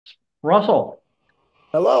Russell,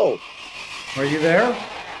 Hello, are you there?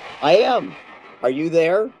 I am. Are you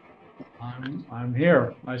there? I'm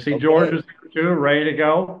here. I see George Okay, is here too, ready to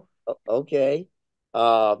go. okay.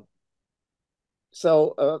 Uh,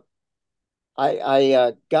 so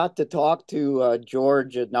I got to talk to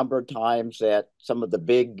George a number of times at some of the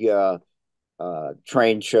big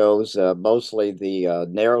train shows, mostly the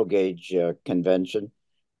narrow gauge convention,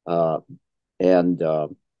 uh, and uh,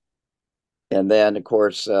 and then of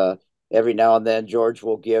course every now and then George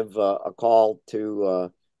will give a call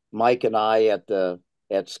to Mike and I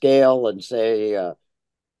at Scale and say.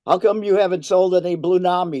 How come you haven't sold any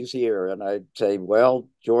Blunamis here? And I'd say, well,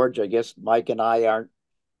 George, I guess Mike and I aren't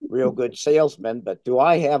real good salesmen, but do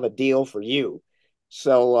I have a deal for you?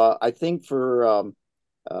 So I think for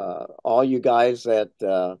all you guys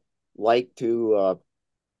that like to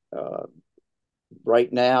uh,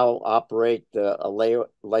 right now operate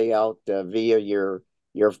layout via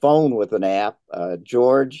your phone with an app,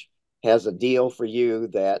 George has a deal for you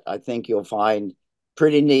that I think you'll find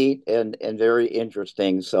pretty neat and very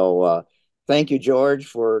interesting. So thank you, George,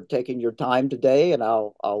 for taking your time today, and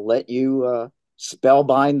I'll let you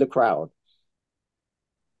spellbind the crowd.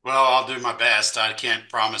 Well, I'll do my best. I can't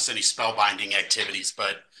promise any spellbinding activities,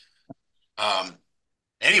 but um,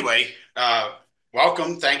 anyway,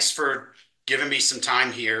 welcome. Thanks for giving me some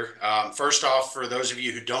time here. First off, for those of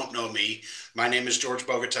you who don't know me, my name is George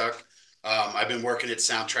Bogatiuk. I've been working at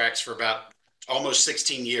Soundtraxx for about almost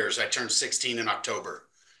 16 years. I turned 16 in October,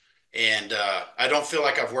 and I don't feel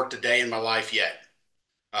like I've worked a day in my life yet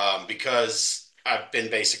because I've been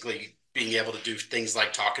basically being able to do things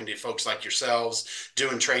like talking to folks like yourselves,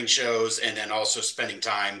 doing train shows, and then also spending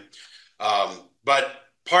time. But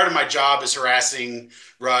part of my job is harassing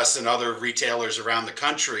Russ and other retailers around the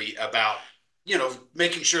country about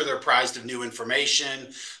making sure they're apprised of new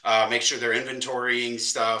information, make sure they're inventorying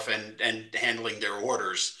stuff and handling their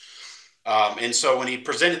orders. And so when he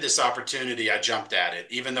presented this opportunity, I jumped at it,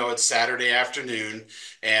 even though it's Saturday afternoon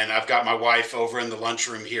and I've got my wife over in the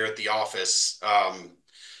lunchroom here at the office.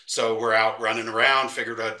 So we're out running around,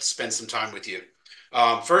 figured I'd spend some time with you.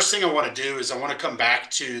 First thing I want to do is I want to come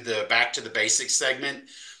back to the basics segment.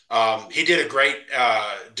 He did a great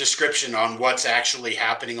description on what's actually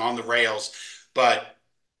happening on the rails, but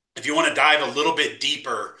if you want to dive a little bit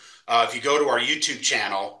deeper, if you go to our YouTube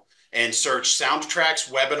channel and search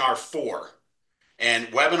Soundtraxx Webinar 4, and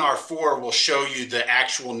Webinar 4 will show you the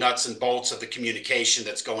actual nuts and bolts of the communication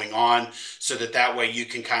that's going on so that way you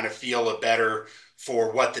can kind of feel a better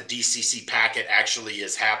for what the DCC packet actually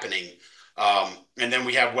is happening. And then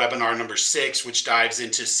we have webinar number 6, which dives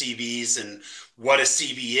into CVs and what a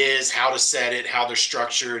CV is, how to set it, how they're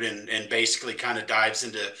structured, and basically kind of dives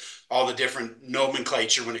into all the different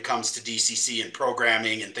nomenclature when it comes to DCC and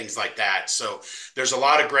programming and things like that. So there's a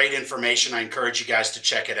lot of great information. I encourage you guys to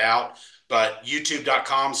check it out. But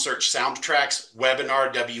youtube.com, search Soundtraxx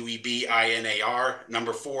Webinar, Webinar,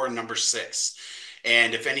 number 4 and number 6.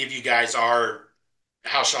 And if any of you guys are,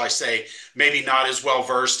 how shall I say, maybe not as well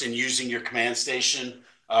versed in using your command station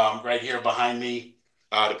right here behind me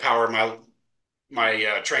to power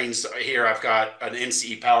my trains here, I've got an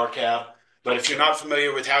NCE power cab. But if you're not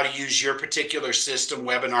familiar with how to use your particular system,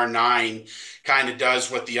 Webinar 9 kind of does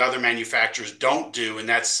what the other manufacturers don't do, and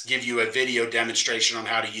that's give you a video demonstration on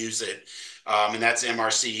how to use it. And that's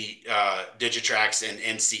MRC, Digitrax, and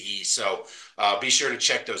NCE. So be sure to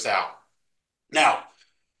check those out. Now,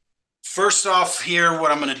 first off here,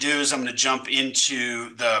 what I'm going to do is I'm going to jump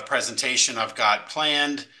into the presentation I've got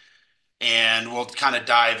planned and we'll kind of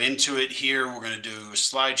dive into it here. We're going to do a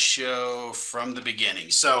slideshow from the beginning.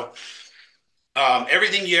 So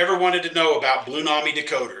everything you ever wanted to know about Blunami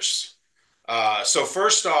decoders. So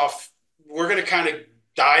first off, we're going to kind of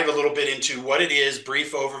dive a little bit into what it is,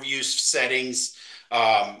 brief overview settings,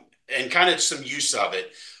 and kind of some use of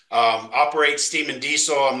it. Operate steam and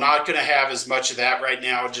diesel. I'm not going to have as much of that right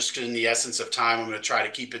now, just in the essence of time. I'm going to try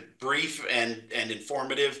to keep it brief and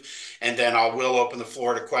informative, and then I will open the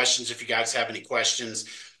floor to questions if you guys have any questions.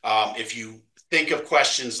 If you think of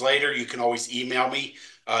questions later, you can always email me,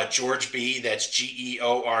 George B. That's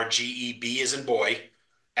Georgeb as in boy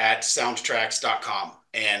at soundtraxx.com.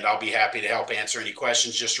 And I'll be happy to help answer any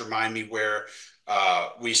questions. Just remind me where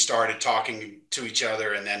we started talking to each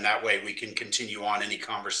other, and then that way we can continue on any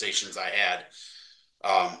conversations I had.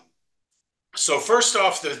 Um, so first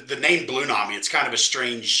off, the name Blunami, it's kind of a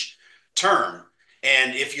strange term.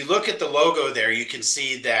 And if you look at the logo there, you can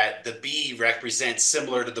see that the B represents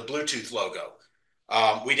similar to the Bluetooth logo.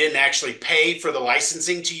 We didn't actually pay for the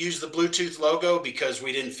licensing to use the Bluetooth logo because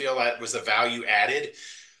we didn't feel that was a value added.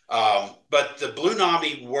 But the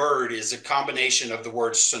Blunami word is a combination of the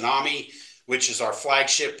word tsunami, which is our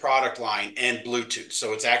flagship product line, and Bluetooth.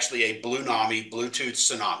 So it's actually a Blunami Bluetooth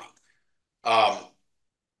tsunami.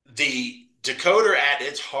 The decoder at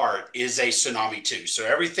its heart is a Tsunami 2. So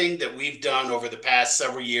everything that we've done over the past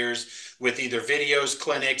several years with either videos,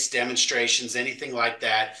 clinics, demonstrations, anything like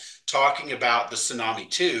that, talking about the Tsunami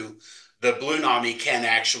 2, the Blunami can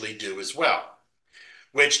actually do as well,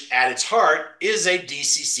 which at its heart is a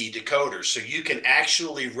DCC decoder. So you can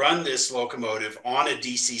actually run this locomotive on a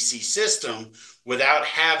DCC system without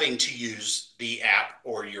having to use the app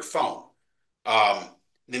or your phone.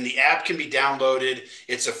 Then the app can be downloaded.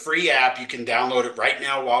 It's a free app. You can download it right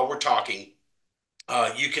now while we're talking.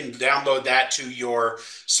 You can download that to your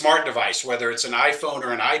smart device, whether it's an iPhone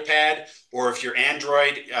or an iPad, or if you're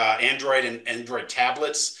Android and Android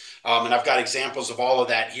tablets. And I've got examples of all of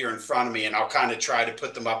that here in front of me, and I'll kind of try to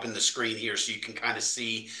put them up in the screen here so you can kind of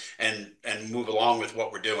see and move along with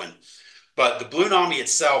what we're doing. But the Blunami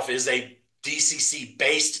itself is a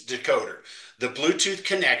DCC-based decoder. The Bluetooth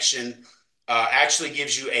connection actually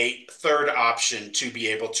gives you a third option to be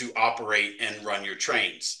able to operate and run your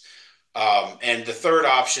trains. And the third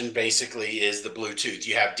option basically is the Bluetooth.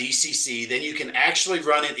 You have DCC, then you can actually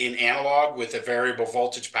run it in analog with a variable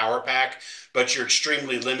voltage power pack, but you're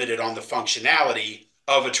extremely limited on the functionality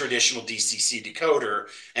of a traditional DCC decoder.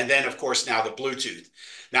 And then, of course, now the Bluetooth.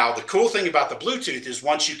 Now, the cool thing about the Bluetooth is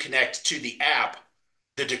once you connect to the app,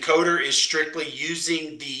 the decoder is strictly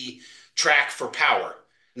using the track for power.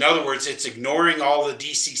 In other words, it's ignoring all the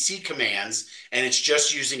DCC commands, and it's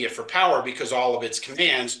just using it for power because all of its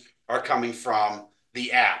commands are coming from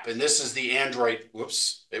the app. And this is the Android,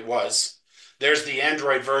 whoops, there's the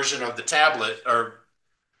Android version of the tablet, or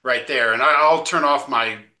right there. And I'll turn off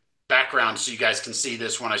my background so you guys can see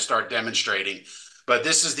this when I start demonstrating. But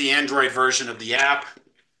this is the Android version of the app.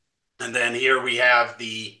 And then here we have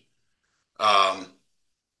the, and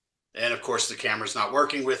of course the camera's not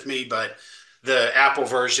working with me, but the Apple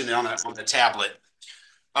version on the tablet.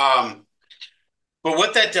 But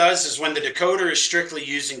what that does is when the decoder is strictly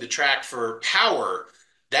using the track for power,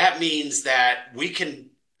 that means that we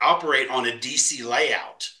can operate on a DC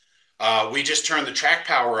layout. We just turn the track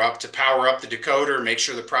power up to power up the decoder, make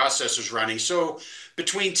sure the processor's running. So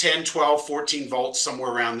between 10, 12, 14 volts,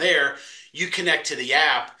 somewhere around there, you connect to the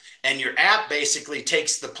app, and your app basically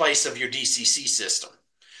takes the place of your DCC system.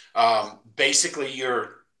 Basically,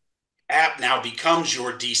 your app now becomes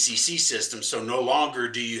your DCC system. So no longer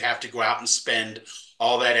do you have to go out and spend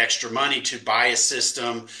all that extra money to buy a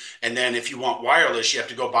system. And then if you want wireless, you have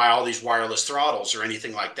to go buy all these wireless throttles or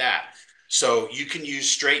anything like that. So you can use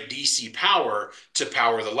straight DC power to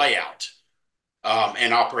power the layout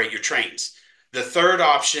and operate your trains. The third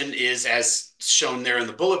option is, as shown there in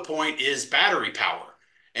the bullet point, is battery power.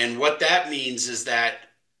 And what that means is that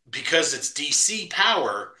because it's DC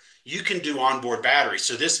power, you can do onboard battery.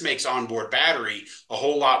 So this makes onboard battery a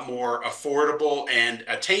whole lot more affordable and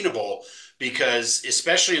attainable because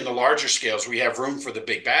especially in the larger scales, we have room for the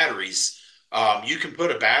big batteries. You can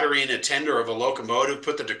put a battery in a tender of a locomotive,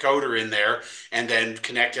 put the decoder in there, and then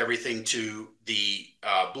connect everything to the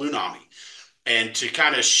Blunami. And to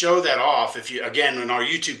kind of show that off, if you, again, on our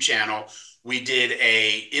YouTube channel, we did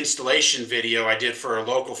a installation video I did for a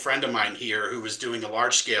local friend of mine here who was doing a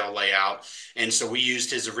large scale layout. And so we used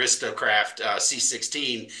his Aristocraft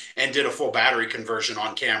C16 and did a full battery conversion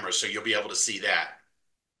on camera. So you'll be able to see that.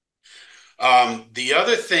 The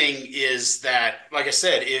other thing is that, like I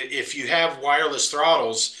said, if you have wireless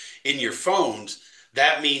throttles in your phones,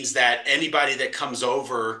 that means that anybody that comes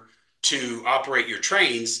over to operate your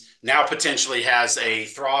trains now potentially has a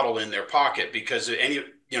throttle in their pocket because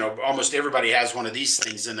almost everybody has one of these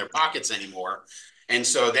things in their pockets anymore. And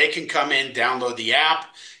so they can come in, download the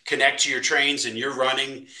app, connect to your trains, and you're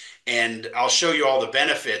running. And I'll show you all the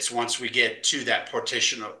benefits once we get to that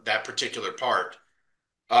particular part.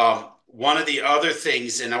 One of the other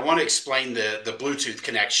things, and I want to explain the Bluetooth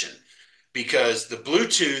connection, because the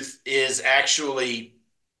Bluetooth is actually,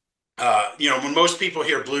 when most people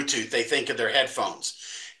hear Bluetooth, they think of their headphones.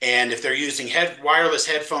 And if they're using wireless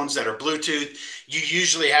headphones that are Bluetooth, you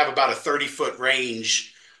usually have about a 30-foot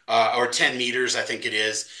range or 10 meters, I think it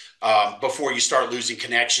is, before you start losing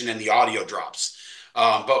connection and the audio drops.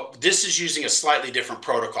 But this is using a slightly different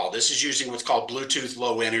protocol. This is using what's called Bluetooth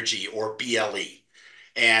Low Energy, or BLE.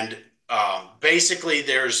 And basically,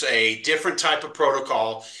 there's a different type of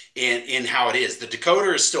protocol in how it is. The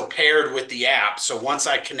decoder is still paired with the app. So once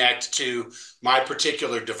I connect to my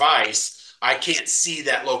particular device, I can't see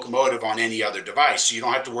that locomotive on any other device. So you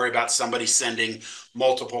don't have to worry about somebody sending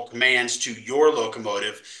multiple commands to your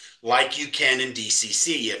locomotive. like you can in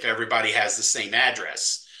DCC if everybody has the same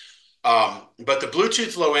address. But the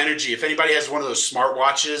Bluetooth Low Energy, if anybody has one of those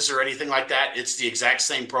smartwatches or anything like that, it's the exact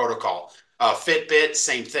same protocol. Fitbit,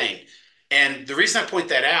 same thing. And the reason I point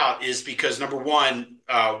that out is because number one,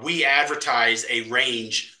 we advertise a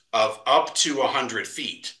range of up to 100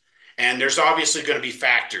 feet. And there's obviously going to be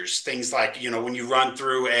factors, things like, when you run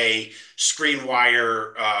through a screen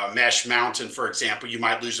wire mesh mountain, for example, you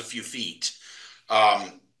might lose a few feet.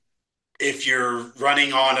 If you're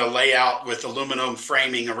running on a layout with aluminum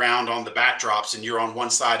framing around on the backdrops and you're on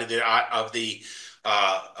one side of the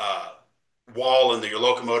uh, uh, wall and your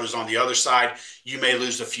locomotive's on the other side, you may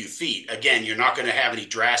lose a few feet. Again, you're not going to have any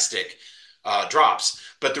drastic drops.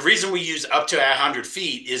 But the reason we use up to 100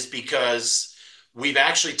 feet is because we've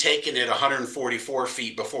actually taken it 144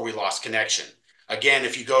 feet before we lost connection. Again,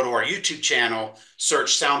 if you go to our YouTube channel,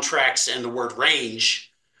 search Soundtraxx and the word range,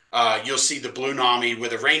 you'll see the Blunami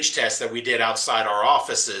with a range test that we did outside our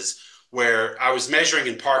offices, where I was measuring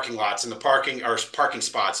in parking lots and parking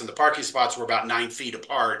spots, and the parking spots were about 9 feet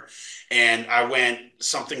apart. And I went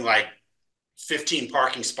something like 15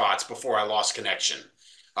 parking spots before I lost connection.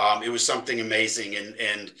 It was something amazing.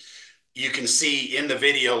 And you can see in the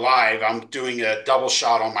video live, I'm doing a double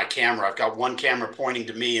shot on my camera. I've got one camera pointing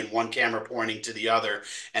to me and one camera pointing to the other.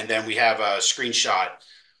 And then we have a screenshot.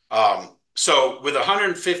 So with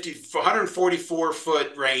 144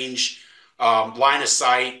 foot range, line of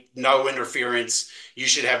sight, no interference, you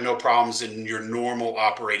should have no problems in your normal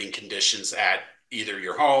operating conditions at either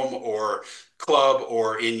your home or club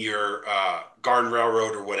or in your garden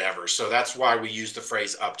railroad or whatever. So that's why we use the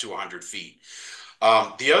phrase up to 100 feet.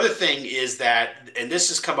 The other thing is that, and this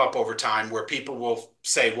has come up over time, where people will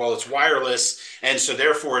say, well, it's wireless, and so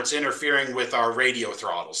therefore it's interfering with our radio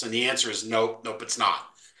throttles. And the answer is nope, it's not.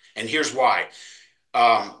 And here's why.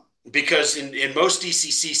 Because in most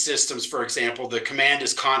DCC systems, for example, the command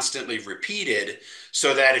is constantly repeated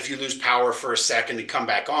so that if you lose power for a second and come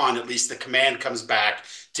back on, at least the command comes back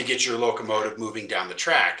to get your locomotive moving down the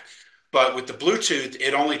track. But with the Bluetooth,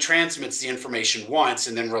 it only transmits the information once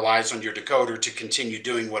and then relies on your decoder to continue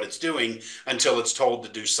doing what it's doing until it's told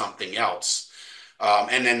to do something else.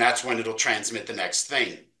 And then that's when it'll transmit the next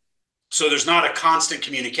thing. So there's not a constant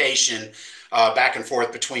communication back and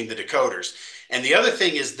forth between the decoders. And the other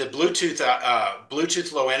thing is the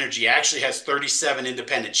Bluetooth Low Energy actually has 37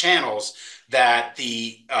 independent channels that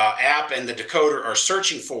the app and the decoder are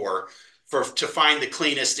searching to find the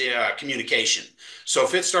cleanest communication. So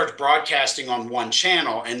if it starts broadcasting on one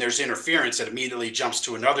channel and there's interference, it immediately jumps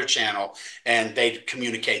to another channel and they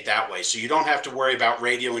communicate that way. So you don't have to worry about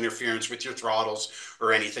radio interference with your throttles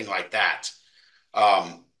or anything like that.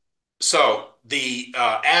 So the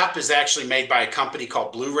app is actually made by a company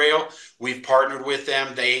called Blue Rail. We've partnered with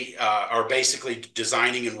them. They are basically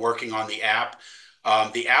designing and working on the app.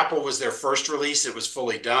 The Apple was their first release. It was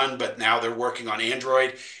fully done, but now they're working on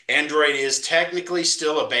Android. Android is technically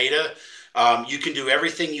still a beta. You can do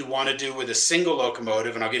everything you want to do with a single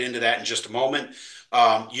locomotive, and I'll get into that in just a moment.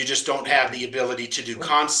 You just don't have the ability to do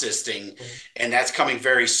consisting, and that's coming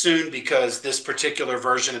very soon because this particular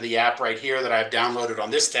version of the app right here that I've downloaded on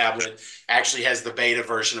this tablet actually has the beta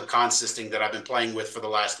version of consisting that I've been playing with for the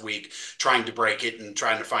last week, trying to break it and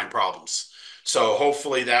trying to find problems. So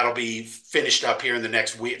hopefully that'll be finished up here in the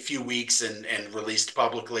next few weeks and released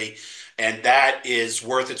publicly. And that is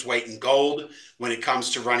worth its weight in gold when it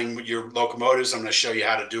comes to running your locomotives. I'm going to show you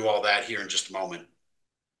how to do all that here in just a moment.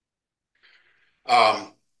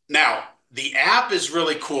 Now, the app is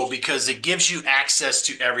really cool because it gives you access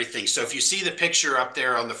to everything. So if you see the picture up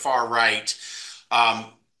there on the far right,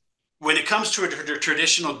 when it comes to a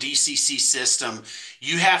traditional DCC system,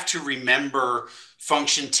 you have to remember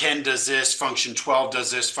function 10 does this, function 12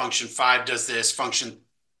 does this, function 5 does this, function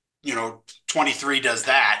 23 does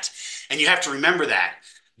that. And you have to remember that.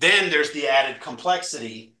 Then there's the added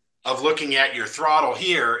complexity of looking at your throttle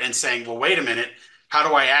here and saying, well, wait a minute, how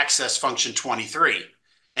do I access function 23?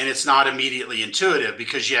 And it's not immediately intuitive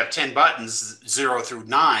because you have 10 buttons, 0 through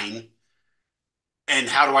 9. And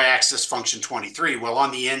how do I access function 23? Well,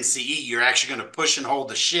 on the NCE, you're actually going to push and hold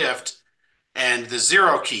the shift and the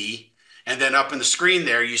 0 key. And then up in the screen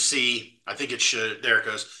there, you see, I think it should, there it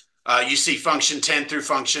goes. You see function 10 through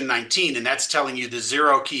function 19, and that's telling you the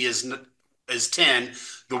 0 key is 10,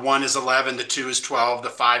 the 1 is 11, the 2 is 12, the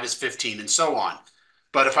 5 is 15, and so on.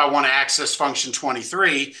 But if I want to access function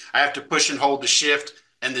 23, I have to push and hold the shift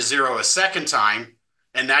and the 0 a second time.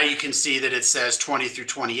 And now you can see that it says 20 through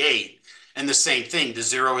 28. And the same thing, the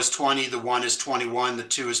 0 is 20, the 1 is 21, the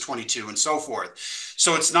 2 is 22, and so forth.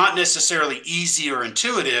 So it's not necessarily easy or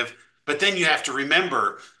intuitive, but then you have to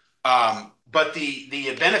remember but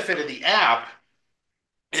the benefit of the app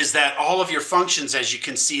is that all of your functions, as you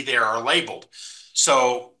can see there, are labeled.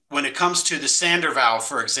 So when it comes to the sander valve,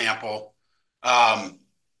 for example, I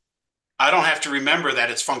don't have to remember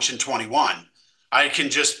that it's function 21. I can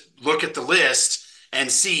just look at the list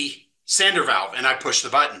and see sander valve, and I push the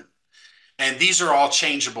button. And these are all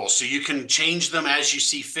changeable, so you can change them as you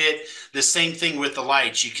see fit. The same thing with the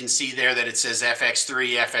lights. You can see there that it says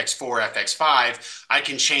FX3, FX4, FX5. I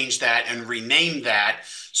can change that and rename that,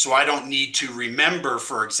 so I don't need to remember,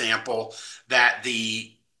 for example, that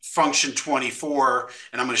the function 24,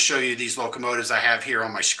 and I'm going to show you these locomotives I have here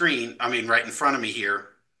on my screen, I mean right in front of me here.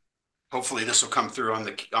 Hopefully this will come through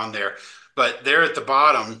on there. But there at the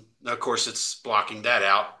bottom, of course, it's blocking that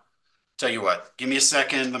out. Tell you what, give me a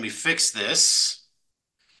second. Let me fix this.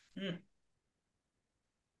 Here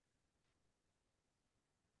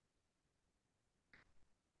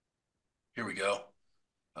we go.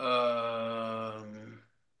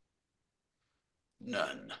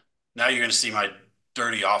 None. Now you're going to see my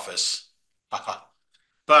dirty office.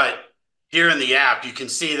 But here in the app, you can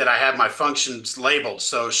see that I have my functions labeled.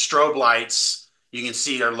 So strobe lights, you can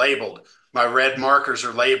see are labeled. My red markers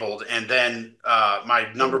are labeled. And then my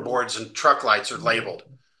number boards and truck lights are labeled.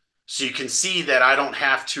 So you can see that I don't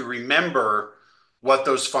have to remember what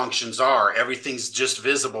those functions are. Everything's just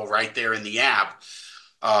visible right there in the app.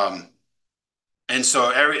 And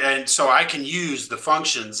so I can use the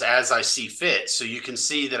functions as I see fit. So you can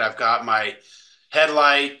see that I've got my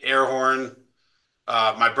headlight, air horn,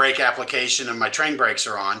 my brake application, and my train brakes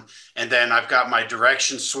are on. And then I've got my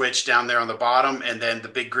direction switch down there on the bottom. And then the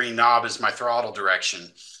big green knob is my throttle direction.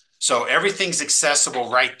 So everything's accessible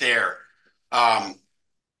right there.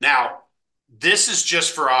 Now, this is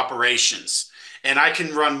just for operations, and I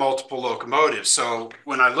can run multiple locomotives. So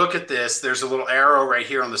when I look at this, there's a little arrow right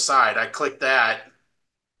here on the side. I click that,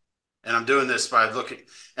 and I'm doing this by looking,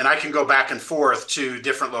 and I can go back and forth to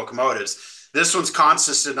different locomotives. This one's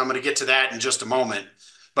consistent. I'm going to get to that in just a moment,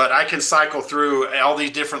 but I can cycle through all these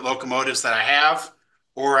different locomotives that I have,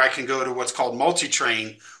 or I can go to what's called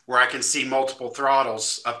multi-train, where I can see multiple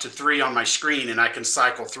throttles, up to 3 on my screen, and I can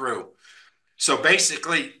cycle through. So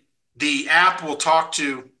basically, the app will talk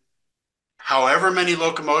to however many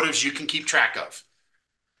locomotives you can keep track of,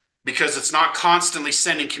 because it's not constantly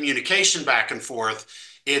sending communication back and forth.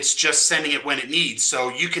 It's just sending it when it needs. So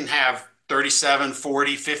you can have 37,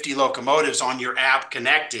 40, 50 locomotives on your app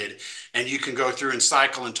connected, and you can go through and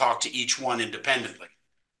cycle and talk to each one independently.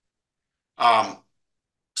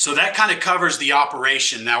 So that kind of covers the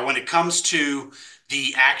operation. Now, when it comes to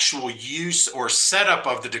the actual use or setup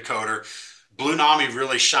of the decoder, Blunami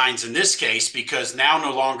really shines in this case, because now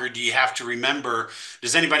no longer do you have to remember.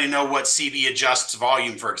 Does anybody know what CV adjusts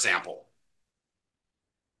volume, for example?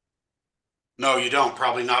 No, you don't.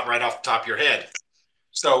 Probably not right off the top of your head.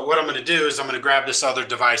 So what I'm going to do is I'm going to grab this other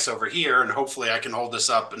device over here, and hopefully I can hold this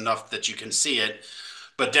up enough that you can see it.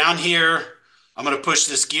 But down here, I'm going to push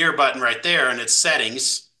this gear button right there, and it's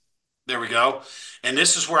settings. There we go. And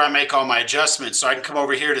this is where I make all my adjustments. So I can come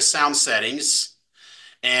over here to sound settings.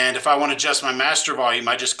 And if I want to adjust my master volume,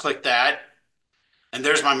 I just click that. And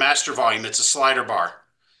there's my master volume. It's a slider bar.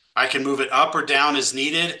 I can move it up or down as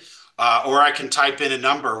needed, or I can type in a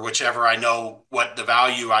number, whichever I know what the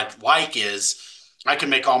value I'd like is. I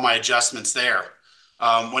can make all my adjustments there.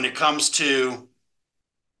 When it comes to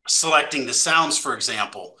selecting the sounds, for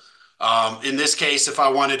example, in this case, if I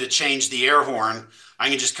wanted to change the air horn, I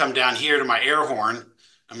can just come down here to my air horn.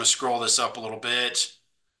 I'm going to scroll this up a little bit.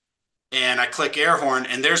 And I click air horn,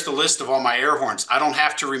 and there's the list of all my air horns. I don't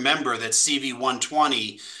have to remember that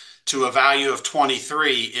CV120 to a value of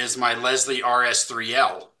 23 is my Leslie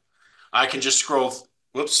RS3L. I can just scroll.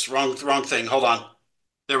 Whoops, wrong thing. Hold on.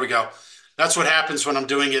 There we go. That's what happens when I'm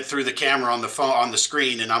doing it through the camera on the phone, on the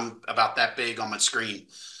screen, and I'm about that big on my screen.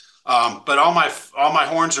 But all my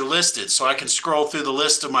horns are listed, so I can scroll through the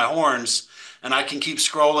list of my horns, and I can keep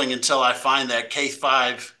scrolling until I find that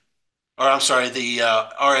K5, or I'm sorry, the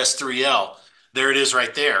RS3L. There it is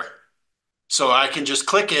right there. So I can just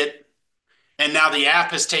click it, and now the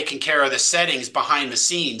app has taken care of the settings behind the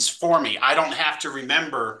scenes for me. I don't have to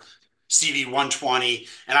remember CV120,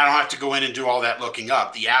 and I don't have to go in and do all that looking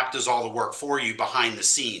up. The app does all the work for you behind the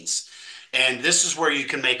scenes. And this is where you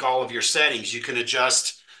can make all of your settings. You can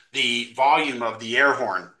adjust the volume of the air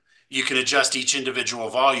horn. You can adjust each individual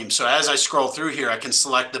volume. So as I scroll through here, I can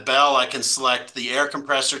select the bell, I can select the air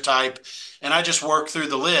compressor type, and I just work through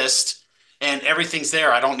the list, and everything's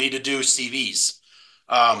there. I don't need to do CVs.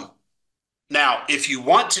 Now, if you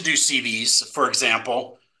want to do CVs, for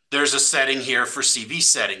example, there's a setting here for CV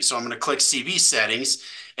settings. So I'm going to click CV settings,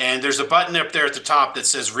 And there's a button up there at the top that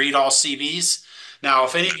says read all CVs. Now,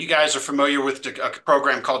 if any of you guys are familiar with a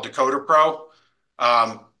program called Decoder Pro,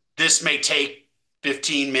 this may take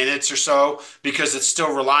 15 minutes or so because it's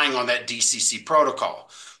still relying on that DCC protocol.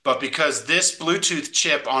 But because this Bluetooth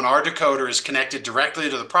chip on our decoder is connected directly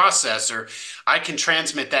to the processor, I can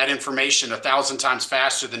transmit that information 1,000 times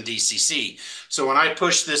faster than DCC. So when I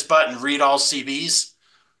push this button, read all CVs,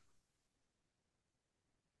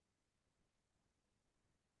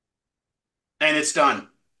 and it's done.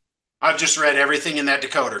 I've just read everything in that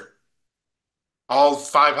decoder, all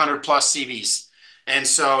 500 plus CVs. And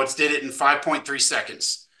so it did it in 5.3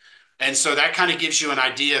 seconds. And so that kind of gives you an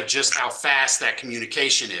idea of just how fast that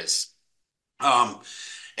communication is. And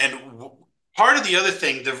part of the other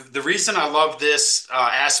thing, the reason I love this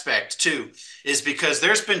aspect too, is because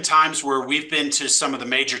there's been times where we've been to some of the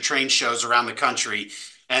major train shows around the country,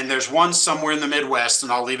 and there's one somewhere in the Midwest,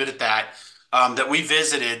 and I'll leave it at that, that we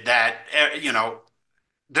visited that, I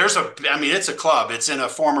mean, it's a club. It's in a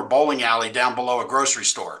former bowling alley down below a grocery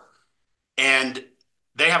store. And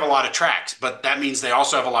they have a lot of tracks, but that means they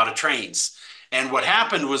also have a lot of trains. And what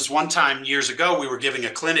happened was one time years ago, we were giving a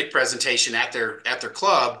clinic presentation at their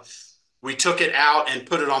club. We took it out and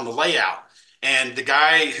put it on the layout. And the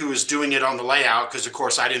guy who was doing it on the layout, because of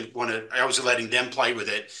course I was letting them play with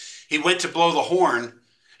it. He went to blow the horn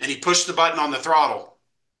and he pushed the button on the throttle.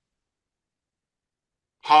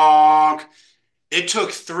 Honk. It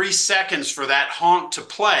took 3 seconds for that honk to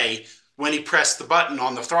play when he pressed the button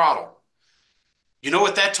on the throttle. You know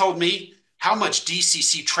what that told me? How much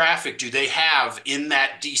DCC traffic do they have in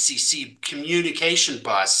that DCC communication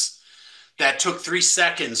bus that took 3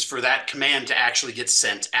 seconds for that command to actually get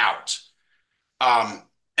sent out?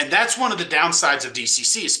 And that's one of the downsides of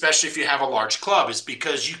DCC, especially if you have a large club, is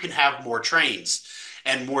because you can have more trains.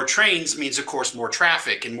 And more trains means, of course, more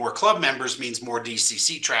traffic. And more club members means more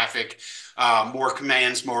DCC traffic, more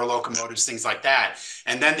commands, more locomotives, things like that.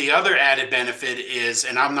 And then the other added benefit is,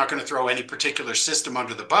 and I'm not going to throw any particular system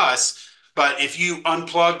under the bus, but if you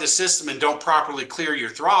unplug the system and don't properly clear your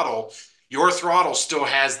throttle still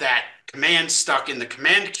has that command stuck in the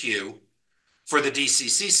command queue for the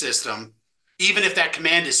DCC system, even if that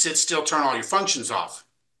command is sit still, turn all your functions off.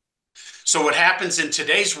 So what happens in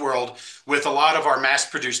today's world with a lot of our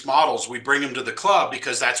mass-produced models, we bring them to the club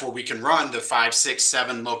because that's where we can run the 5, 6,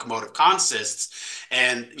 7 locomotive consists.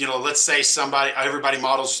 And, let's say everybody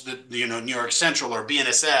models the, New York Central or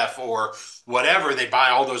BNSF or whatever, they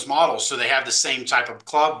buy all those models. So they have the same type of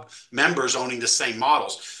club members owning the same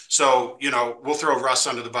models. So, we'll throw Russ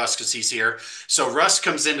under the bus because he's here. So Russ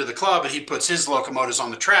comes into the club and he puts his locomotives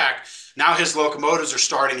on the track. Now his locomotives are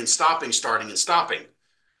starting and stopping, starting and stopping.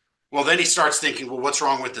 Well, then he starts thinking, well, what's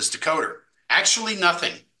wrong with this decoder? Actually,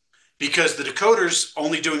 nothing, because the decoder's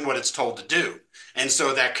only doing what it's told to do. And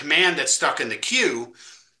so that command that's stuck in the queue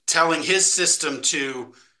telling his system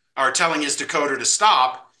telling his decoder to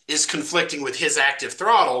stop is conflicting with his active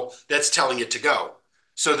throttle that's telling it to go.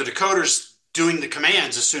 So the decoder's doing the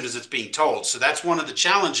commands as soon as it's being told. So that's one of the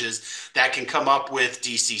challenges that can come up with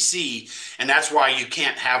DCC. And that's why you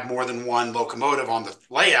can't have more than one locomotive on the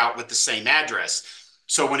layout with the same address.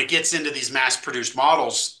 So when it gets into these mass-produced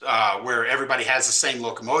models where everybody has the same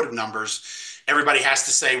locomotive numbers, everybody has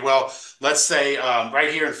to say, well, let's say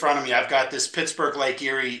right here in front of me, I've got this Pittsburgh Lake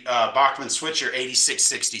Erie Bachmann Switcher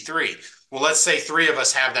 8663. Well, let's say 3 of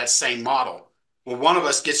us have that same model. Well, one of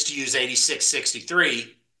us gets to use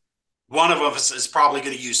 8663. One of us is probably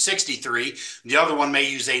going to use 63. The other one may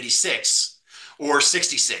use 86 or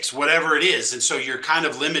 66, whatever it is. And so you're kind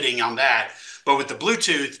of limiting on that. But with the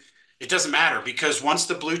Bluetooth, it doesn't matter because once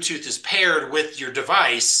the Bluetooth is paired with your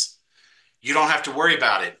device, you don't have to worry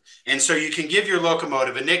about it. And so you can give your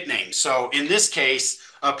locomotive a nickname. So in this case,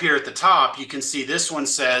 up here at the top, you can see this one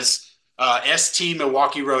says ST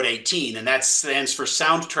Milwaukee Road 18, and that stands for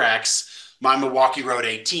Soundtraxx, my Milwaukee Road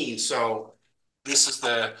 18. So this is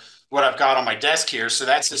what I've got on my desk here. So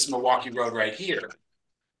that's this Milwaukee Road right here.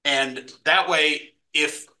 And that way,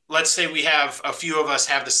 if let's say a few of us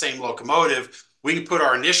have the same locomotive, we can put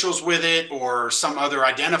our initials with it or some other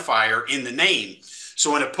identifier in the name.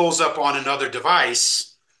 So when it pulls up on another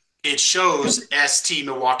device, it shows ST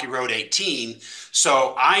Milwaukee Road 18.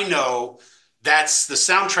 So I know that's the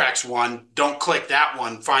Soundtraxx one. Don't click that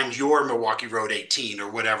one. Find your Milwaukee Road 18 or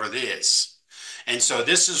whatever it is. And so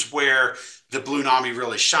this is where the Blunami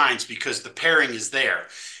really shines because the pairing is there.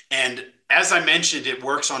 And as I mentioned, it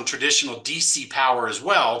works on traditional DC power as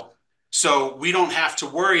well. So we don't have to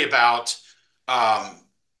worry about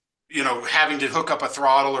having to hook up a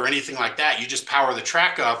throttle or anything like that. You just power the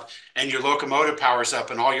track up and your locomotive powers up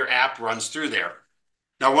and all your app runs through there.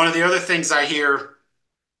 Now, one of the other things I hear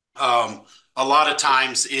a lot of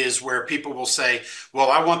times is where people will say,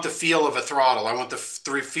 well, I want the feel of a throttle. I want the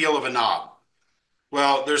feel of a knob.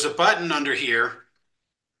 Well, there's a button under here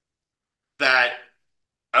that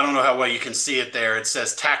I don't know how well you can see it there. It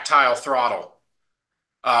says tactile throttle.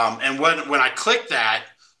 And when I click that,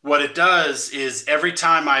 what it does is every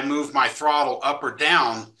time I move my throttle up or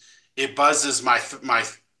down, it buzzes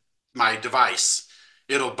my device.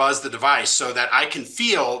 It'll buzz the device so that I can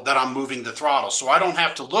feel that I'm moving the throttle. So I don't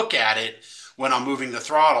have to look at it when I'm moving the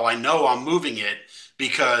throttle. I know I'm moving it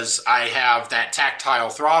because I have that tactile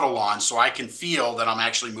throttle on, so I can feel that I'm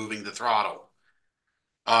actually moving the throttle.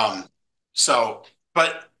 Um, so,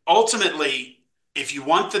 but ultimately, if you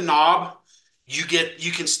want the knob, you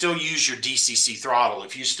can still use your DCC throttle.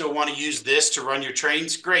 If you still want to use this to run your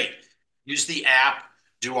trains, great. Use the app,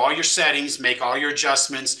 do all your settings, make all your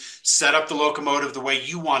adjustments, set up the locomotive the way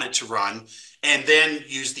you want it to run, and then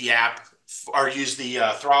use the app or use the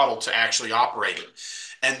throttle to actually operate it.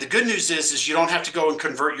 And the good news is you don't have to go and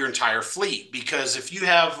convert your entire fleet, because if you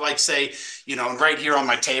have, like, say, right here on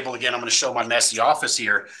my table, again, I'm going to show my messy office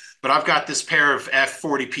here, but I've got this pair of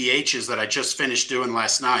F40 PHs that I just finished doing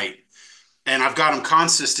last night, and I've got them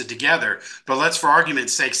consisted together. But let's, for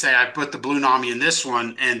argument's sake, say I put the Blunami in this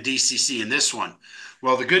one and DCC in this one.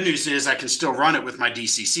 Well, the good news is I can still run it with my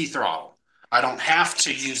DCC throttle. I don't have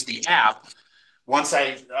to use the app. Once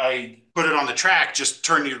I put it on the track, just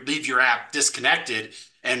leave your app disconnected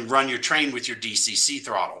and run your train with your DCC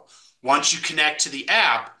throttle. Once you connect to the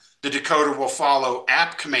app, the decoder will follow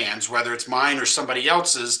app commands, whether it's mine or somebody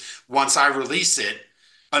else's, once I release it,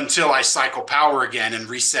 until I cycle power again and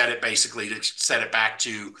reset it, basically to set it back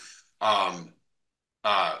to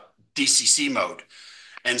DCC mode.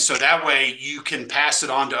 And so that way you can pass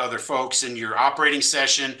it on to other folks in your operating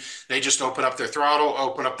session. They just open up their throttle,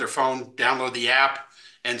 open up their phone, download the app,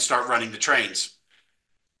 and start running the trains.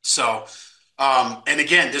 So, and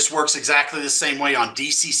again, this works exactly the same way on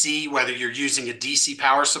DCC, whether you're using a DC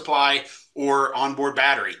power supply or onboard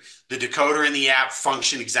battery. The decoder and the app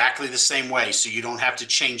function exactly the same way, so you don't have to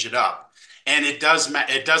change it up. And it doesn't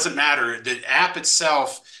matter. The app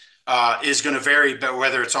itself is going to vary, but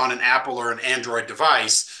whether it's on an Apple or an Android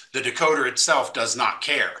device, the decoder itself does not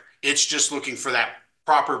care. It's just looking for that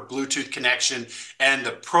proper Bluetooth connection and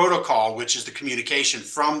the protocol, which is the communication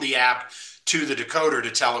from the app to the decoder to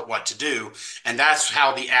tell it what to do. And that's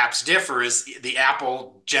how the apps differ, is the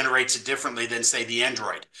Apple generates it differently than, say, the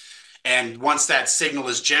Android. And once that signal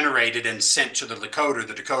is generated and sent to the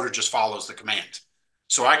decoder just follows the command.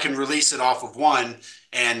 So I can release it off of one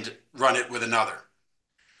and run it with another.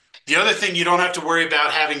 The other thing, you don't have to worry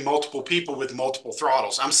about having multiple people with multiple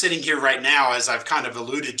throttles. I'm sitting here right now, as I've kind of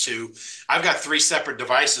alluded to, I've got 3 separate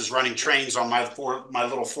devices running trains on my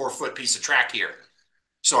little 4-foot piece of track here.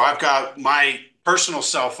 So I've got my personal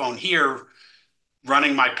cell phone here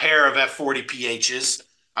running my pair of F40 PHs.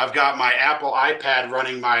 I've got my Apple iPad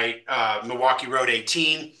running my Milwaukee Road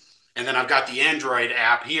 18. And then I've got the Android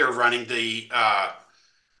app here running the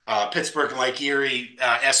Pittsburgh and Lake Erie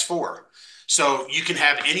S4. So you can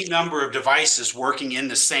have any number of devices working in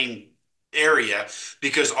the same area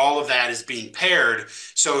because all of that is being paired.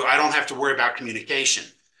 So I don't have to worry about communication.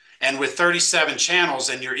 And with 37 channels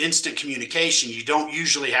and your instant communication, you don't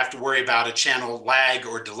usually have to worry about a channel lag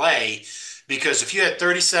or delay, because if you had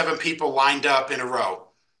 37 people lined up in a row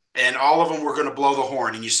and all of them were going to blow the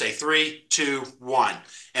horn, and you say 3, 2, 1,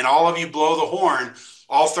 and all of you blow the horn,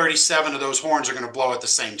 all 37 of those horns are going to blow at the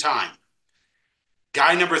same time.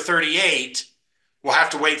 Guy number 38 will have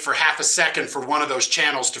to wait for half a second for one of those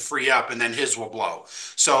channels to free up, and then his will blow.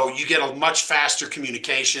 So you get a much faster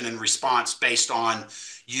communication and response based on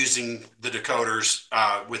using the decoders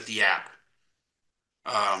with the app.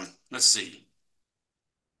 Let's see.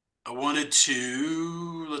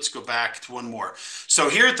 Let's go back to one more. So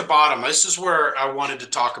here at the bottom, this is where I wanted to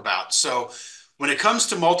talk about. So when it comes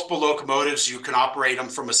to multiple locomotives, you can operate them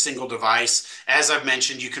from a single device. As I've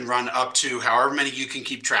mentioned, you can run up to however many you can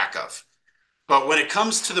keep track of. But when it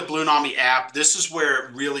comes to the Blunami app, this is where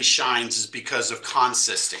it really shines, is because of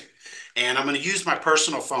consisting. And I'm going to use my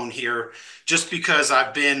personal phone here just because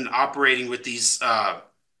I've been operating with these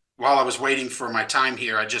while I was waiting for my time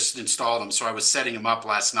here. I just installed them, so I was setting them up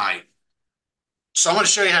last night. So I'm going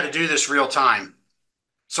to show you how to do this real time.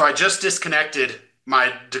 So I just disconnected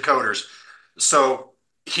my decoders. So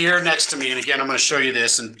here next to me, and again, I'm going to show you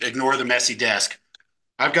this and ignore the messy desk.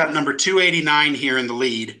 I've got number 289 here in the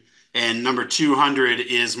lead, and number 200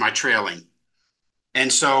 is my trailing.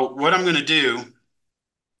 And so what I'm going to do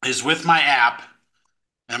is, with my app,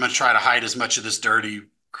 and I'm going to try to hide as much of this dirty,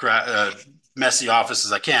 messy office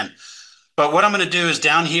as I can. But what I'm going to do is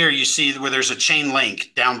down here, you see where there's a chain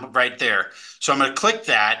link down right there. So I'm going to click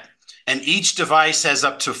that, and each device has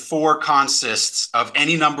up to 4 consists of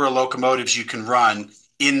any number of locomotives you can run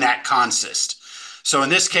in that consist. So in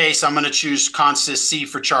this case, I'm going to choose consist C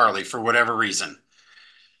for Charlie for whatever reason.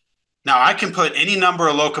 Now I can put any number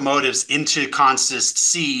of locomotives into consist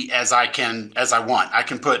C as I want. I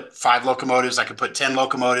can put 5 locomotives, I can put 10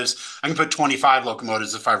 locomotives, I can put 25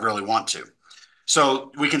 locomotives if I really want to.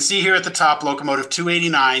 So we can see here at the top, locomotive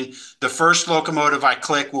 289. The first locomotive I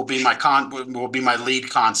click will be my lead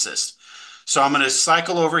consist. So I'm going to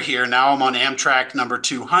cycle over here. Now I'm on Amtrak number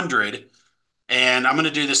 200, and I'm going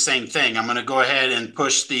to do the same thing. I'm going to go ahead and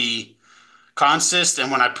push the consist,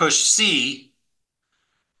 and when I push C,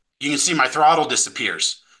 you can see my throttle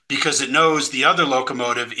disappears because it knows the other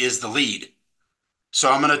locomotive is the lead.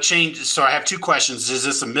 So I'm going to change. So I have 2 questions. Is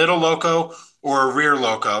this a middle loco or a rear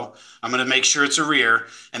loco? I'm going to make sure it's a rear,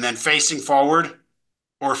 and then facing forward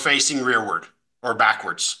or facing rearward or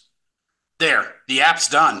backwards. There, the app's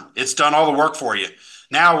done. It's done all the work for you.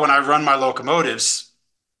 Now, when I run my locomotives,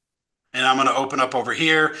 and I'm going to open up over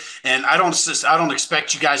here, and I don't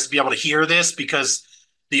expect you guys to be able to hear this because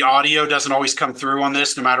the audio doesn't always come through on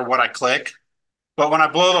this no matter what I click. But when I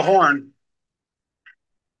blow the horn,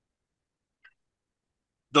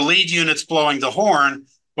 the lead unit's blowing the horn,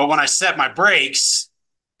 but when I set my brakes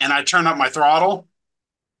and I turn up my throttle,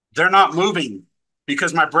 they're not moving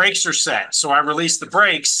because my brakes are set. So I release the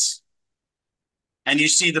brakes, and you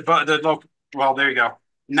see well, there you go.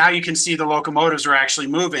 Now you can see the locomotives are actually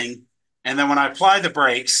moving. And then when I apply the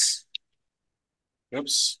brakes,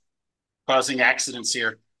 oops, causing accidents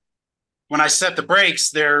here. When I set the brakes,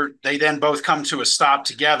 they then both come to a stop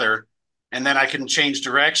together, and then I can change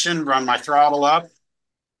direction, run my throttle up,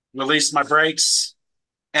 release my brakes.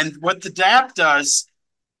 And what the app does,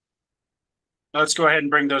 let's go ahead and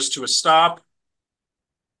bring those to a stop.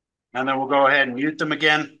 And then we'll go ahead and mute them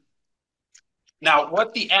again. Now,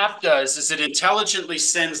 what the app does is it intelligently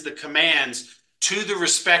sends the commands to the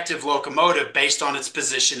respective locomotive based on its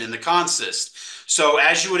position in the consist. So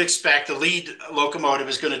as you would expect, the lead locomotive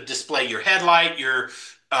is going to display your headlight, your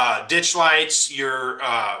ditch lights, your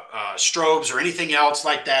strobes, or anything else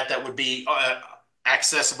like that that would be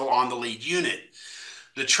accessible on the lead unit.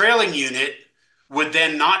 The trailing unit would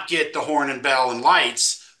then not get the horn and bell and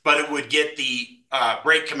lights, but it would get the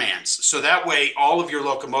brake commands. So that way, all of your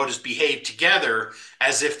locomotives behave together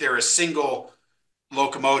as if they're a single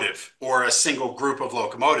locomotive or a single group of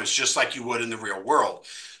locomotives, just like you would in the real world.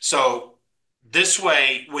 So this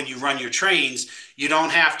way, when you run your trains, you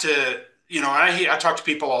don't have to, I talk to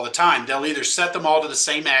people all the time. They'll either set them all to the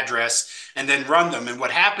same address and then run them. And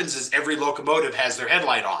what happens is every locomotive has their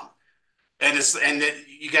headlight on. And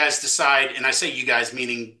you guys decide, and I say you guys,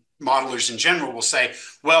 meaning modelers in general, will say,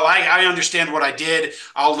 well, I understand what I did.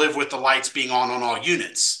 I'll live with the lights being on all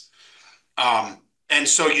units. And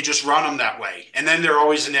so you just run them that way. And then they're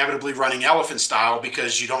always inevitably running elephant style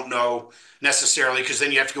because you don't know necessarily, because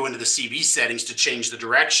then you have to go into the CV settings to change the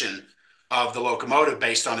direction of the locomotive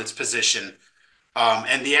based on its position.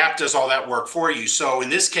 And the app does all that work for you. So in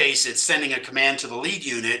this case, it's sending a command to the lead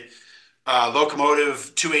unit.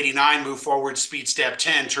 Locomotive 289, move forward, speed step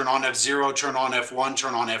 10, turn on F0, turn on F1,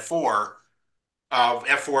 turn on F4.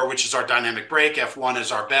 F4, which is our dynamic brake, F1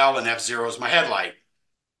 is our bell, and F0 is my headlight.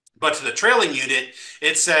 But to the trailing unit,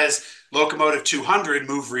 it says locomotive 200,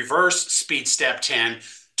 move reverse, speed step 10,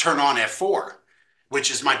 turn on F4,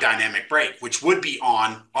 which is my dynamic brake, which would be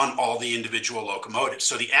on all the individual locomotives.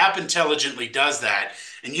 So the app intelligently does that,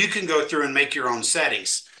 and you can go through and make your own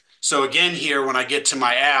settings. So again, here, when I get to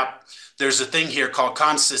my app, there's a thing here called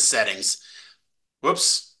consist settings.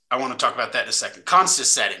 Whoops, I want to talk about that in a second.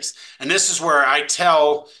 Consist settings. And this is where I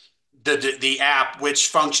tell the app which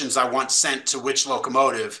functions I want sent to which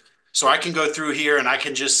locomotive. So I can go through here and I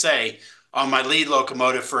can just say, on my lead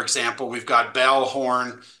locomotive, for example, we've got bell,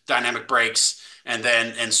 horn, dynamic brakes, and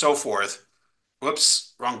so forth.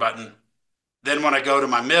 Whoops, wrong button. Then when I go to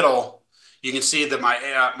my middle, you can see that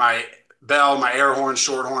my bell, my air horn,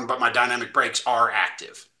 short horn, but my dynamic brakes are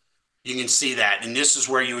active. You can see that. And this is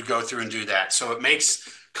where you would go through and do that. So it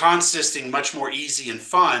makes consisting much more easy and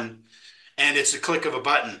fun. And it's a click of a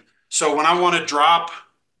button. So when I want to drop,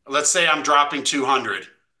 let's say I'm dropping 200.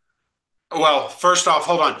 Well, first off,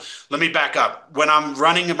 hold on. Let me back up. When I'm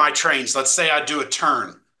running my trains, let's say I do a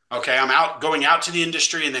turn. Okay, I'm going out to the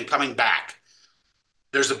industry and then coming back.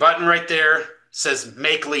 There's a button right there, says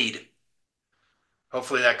make lead.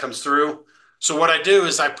 Hopefully that comes through. So what I do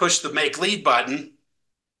is I push the make lead button.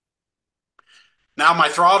 Now my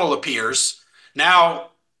throttle appears.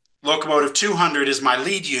 Now locomotive 200 is my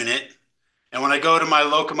lead unit, And when I go to my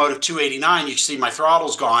locomotive 289, you see my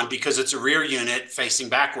throttle's gone because it's a rear unit facing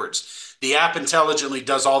backwards. The app intelligently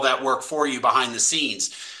does all that work for you behind the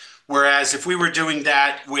scenes. Whereas if we were doing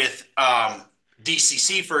that with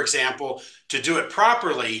DCC, for example, to do it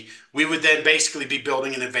properly, we would then basically be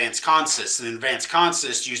building an advanced consist. An advanced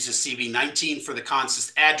consist uses CV19 for the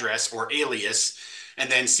consist address or alias, and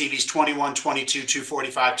then CVs 21, 22,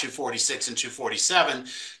 245, 246, and 247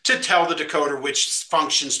 to tell the decoder which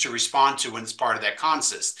functions to respond to when it's part of that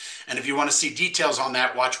consist. And if you want to see details on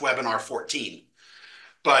that, watch webinar 14.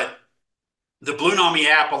 But the Blunami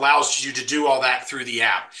app allows you to do all that through the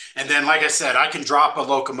app. And then, like I said, I can drop a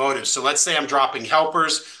locomotive. So let's say I'm dropping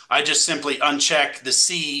helpers. I just simply uncheck the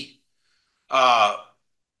C on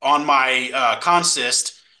my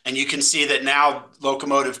consist, and you can see that now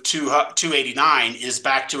locomotive 289 is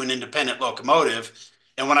back to an independent locomotive.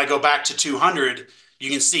 And when I go back to 200,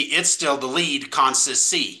 you can see it's still the lead consist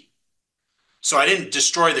C. So I didn't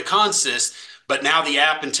destroy the consist, but now the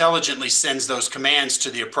app intelligently sends those commands to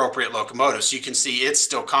the appropriate locomotive. So you can see it's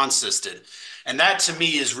still consisted. And that to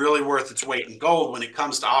me is really worth its weight in gold when it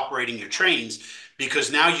comes to operating your trains,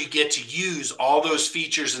 because now you get to use all those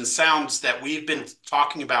features and sounds that we've been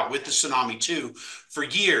talking about with the Tsunami 2 for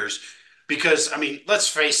years. Because, I mean, let's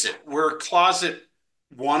face it, we're closet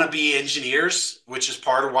wannabe engineers, which is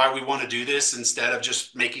part of why we want to do this instead of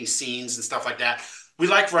just making scenes and stuff like that. We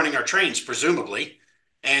like running our trains, presumably,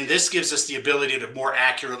 and this gives us the ability to more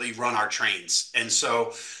accurately run our trains. And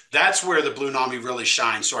so that's where the Blunami really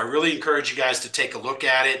shines. So I really encourage you guys to take a look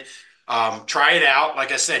at it. Try it out.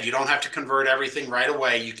 Like I said, you don't have to convert everything right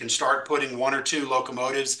away. You can start putting 1 or 2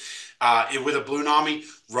 locomotives with a Blunami,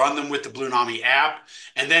 run them with the Blunami app.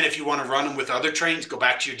 And then if you want to run them with other trains, go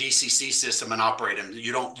back to your DCC system and operate them.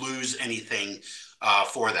 You don't lose anything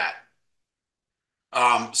for that.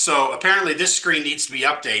 So apparently this screen needs to be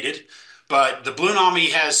updated, but the Blunami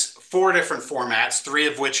has 4 different formats, 3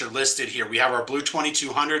 of which are listed here. We have our Blue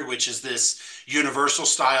 2200, which is this universal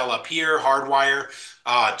style up here, hardwire,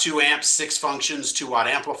 2 amps, 6 functions, 2-watt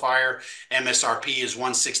amplifier. MSRP is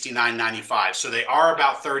 $169.95. So they are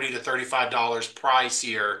about $30 to $35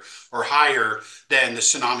 pricier or higher than the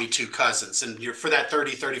Tsunami 2 cousins. And for that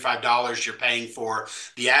 $30, $35, you're paying for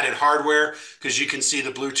the added hardware, because you can see the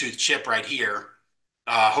Bluetooth chip right here.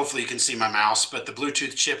 Hopefully you can see my mouse, but the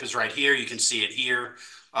Bluetooth chip is right here. You can see it here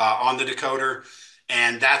on the decoder,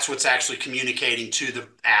 and that's what's actually communicating to the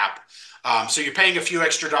app. So you're paying a few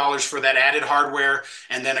extra dollars for that added hardware,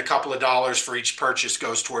 and then a couple of dollars for each purchase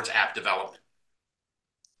goes towards app development.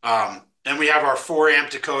 Then we have our 4-amp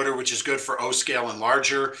decoder, which is good for O scale and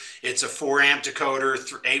larger. It's a 4-amp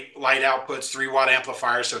decoder, 8 light outputs, 3-watt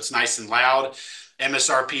amplifier, so it's nice and loud.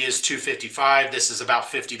 MSRP is $255. This is about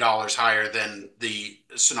 $50 higher than the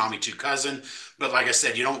Tsunami 2 cousin. But like I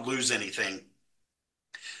said, you don't lose anything.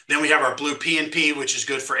 Then we have our Blue PNP, which is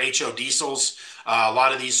good for HO diesels. A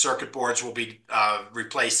lot of these circuit boards will be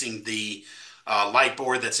replacing the light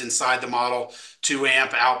board that's inside the model.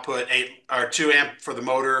 2-amp output, 2-amp for the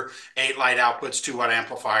motor, 8 light outputs, 2-watt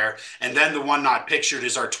amplifier. And then the one not pictured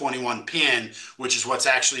is our 21-pin, which is what's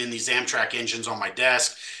actually in these Amtrak engines on my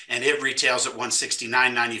desk. And it retails at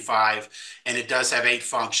 $169.95. And it does have 8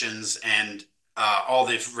 functions, and all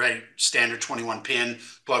the standard 21-pin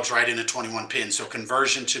plugs right into 21-pin. So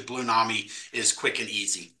conversion to Blunami is quick and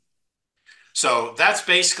easy. So that's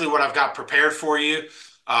basically what I've got prepared for you.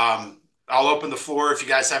 I'll open the floor if you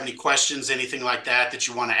guys have any questions, anything like that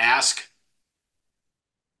you want to ask.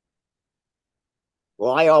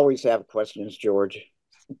 Well, I always have questions, George.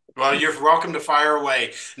 Well, you're welcome to fire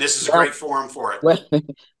away. This is a great forum for it.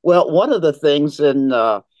 Well, one of the things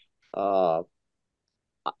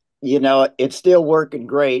you know, it's still working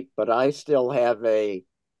great, but I still have a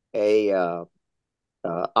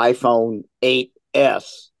iPhone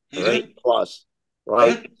 8S or 8 Plus,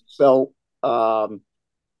 right? So,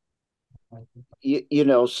 you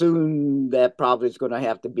know, soon that probably is going to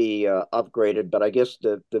have to be upgraded. But I guess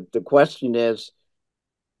the question is,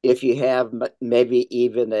 if you have maybe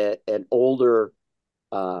even an older,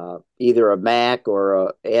 either a Mac or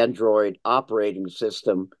a Android operating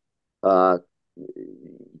system,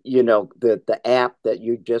 you know, the app that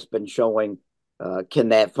you've just been showing, can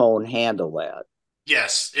that phone handle that?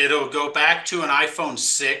 Yes, it'll go back to an iPhone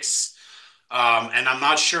 6. And I'm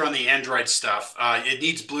not sure on the Android stuff. It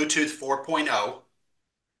needs Bluetooth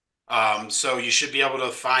 4.0. So you should be able to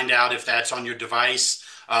find out if that's on your device,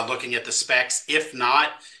 looking at the specs. If not,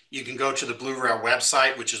 you can go to the Blue Rail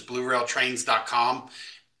website, which is bluerailtrains.com.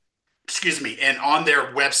 Excuse me. And on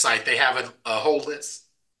their website, they have a whole list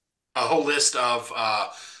of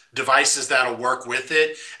devices that'll work with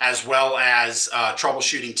it, as well as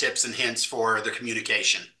troubleshooting tips and hints for the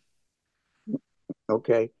communication.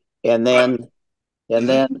 Okay. And But then and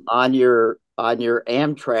then on your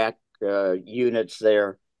Amtrak units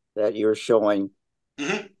there that you're showing,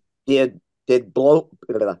 mhm, did both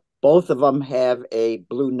of them have a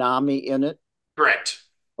Blunami in it? correct.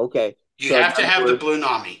 Okay. You So in have to other have the words,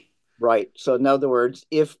 Blunami. right. So in other words,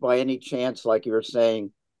 if by any chance, like you were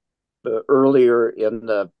saying earlier in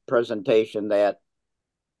the presentation, that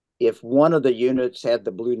if one of the units had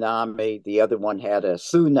the Blunami, the other one had a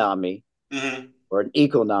tsunami Hmm. or an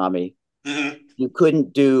economy, Hmm. you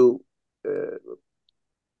couldn't do. Uh,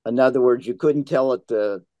 in other words, you couldn't tell it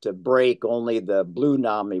to break. Only the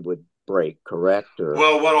Blunami would break. Correct? Or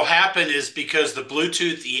Well, what'll happen is because the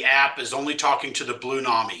Bluetooth the app is only talking to the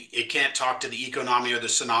Blunami. It can't talk to the Econami or the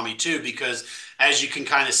Tsunami 2 because, as you can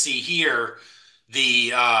kind of see here,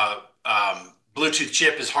 the Bluetooth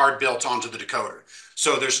chip is hard built onto the decoder.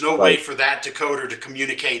 So there's no way right. for that decoder to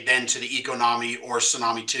communicate then to the Econami or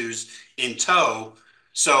Tsunami 2s in tow.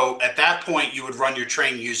 So at that point, you would run your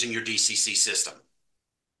train using your DCC system,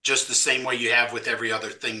 just the same way you have with every other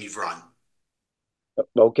thing you've run.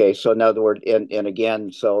 Okay. So in other words, and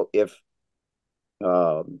again, so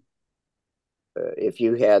um, if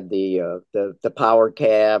you had the power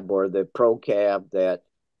cab or the pro cab that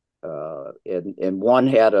and one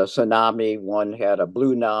had a tsunami, one had a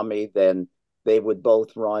Blunami, then they would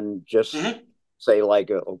both run just Mhm. say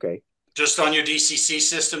like okay, Just on your DCC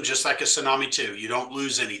system, just like a Tsunami 2. You don't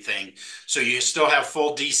lose anything. So you still have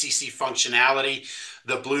full DCC functionality.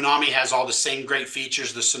 The Blunami has all the same great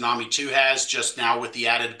features the Tsunami 2 has, just now with the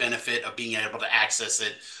added benefit of being able to access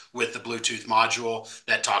it with the Bluetooth module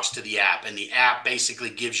that talks to the app. And the app basically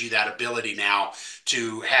gives you that ability now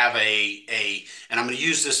to have and I'm going to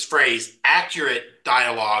use this phrase, accurate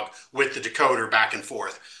dialogue with the decoder back and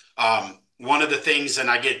forth. One of the things, and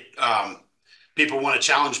I get people want to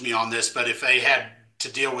challenge me on this, but if they had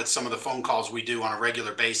to deal with some of the phone calls we do on a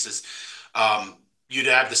regular basis, you'd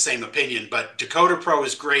have the same opinion. But Decoder Pro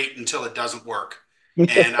is great until it doesn't work.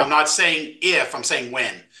 And I'm not saying if, I'm saying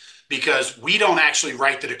when, because we don't actually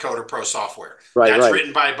write the Decoder Pro software. right, That's right,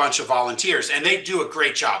 written by a bunch of volunteers, and they do a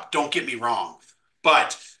great job. Don't get me wrong.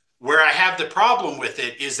 But where I have the problem with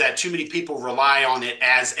it is that too many people rely on it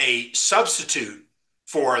as a substitute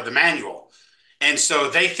for the manual. And so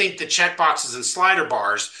they think the checkboxes and slider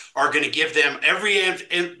bars are going to give them every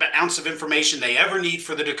ounce of information they ever need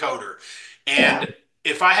for the decoder. And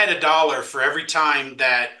if I had a dollar for every time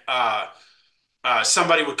that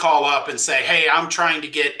somebody would call up and say, "Hey, I'm trying to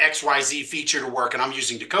get XYZ feature to work and I'm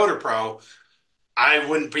using Decoder Pro," I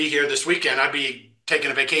wouldn't be here this weekend. I'd be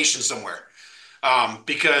taking a vacation somewhere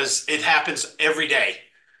because it happens every day.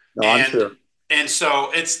 no, I'm And sure. and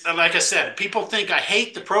so it's like I said, people think I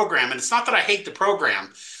hate the program, and it's not that I hate the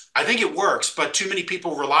program. I think it works, but too many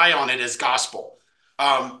people rely on it as gospel.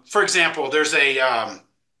 For example, there's a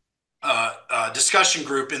discussion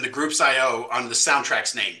group in the groups IO on the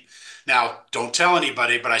Soundtraxx name. Now, don't tell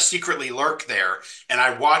anybody, but I secretly lurk there and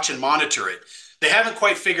I watch and monitor it. They haven't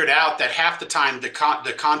quite figured out that half the time the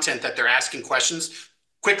content that they're asking questions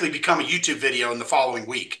quickly become a YouTube video in the following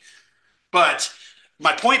week. But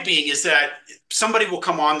my point being is that somebody will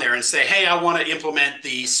come on there and say, "Hey, I want to implement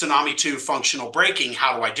the Tsunami 2 functional braking.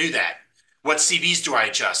 How do I do that? What CVs do I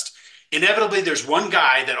adjust?" Inevitably, there's one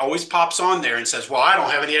guy that always pops on there and says, "Well, I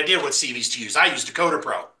don't have any idea what CVs to use. I use Decoder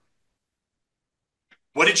Pro."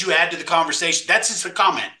 What did you add to the conversation? That's just a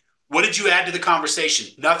comment. What did you add to the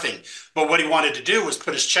conversation? Nothing. But what he wanted to do was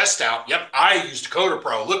put his chest out. Yep, I use Decoder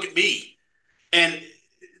Pro. Look at me. And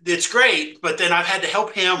it's great, but then I've had to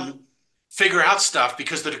help him figure out stuff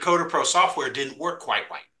because the Decoder Pro software didn't work quite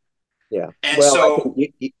right. Yeah. And Well, I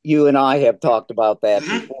think so, you and I have talked about that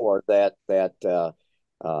mhm, before. That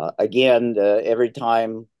again, every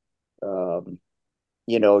time um,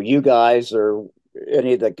 you guys or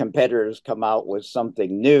any of the competitors come out with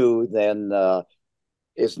something new, then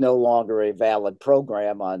it's no longer a valid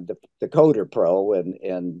program on the Decoder Pro,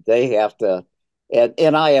 and they have to.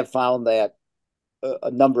 And I have found that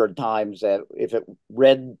a number of times that if it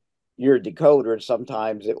read your decoder,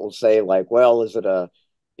 sometimes it will say like, well, is it a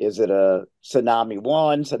tsunami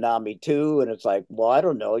one, tsunami two? And it's like, well, I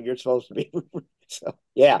don't know. You're supposed to be. So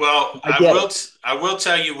yeah, well, I get it. I will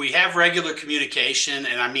tell you, we have regular communication,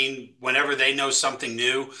 and I mean, whenever they know something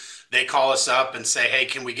new, they call us up and say, "Hey,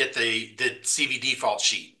 can we get the CV default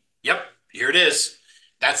sheet?" Yep, here it is.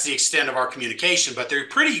 That's the extent of our communication, but they're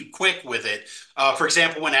pretty quick with it. For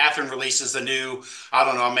example, when Athearn releases a new, I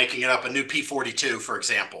don't know, I'm making it up, a new P42, for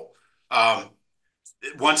example. Um,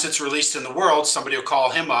 once it's released in the world, somebody will call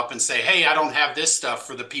him up and say, hey, I don't have this stuff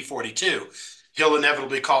for the P42. He'll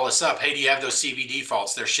inevitably call us up. Hey, do you have those CVD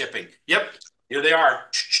faults? They're shipping. Yep, here they are.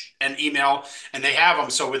 And email, and they have them.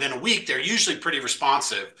 So within a week, they're usually pretty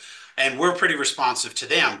responsive, and we're pretty responsive to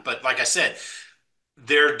them. But like I said,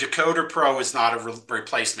 their Decoder Pro is not a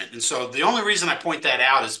replacement. And so the only reason I point that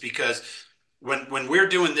out is because when we're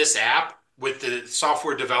doing this app with the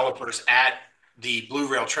software developers at the Blue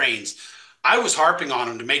Rail trains, I was harping on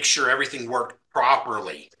them to make sure everything worked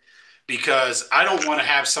properly, because I don't want to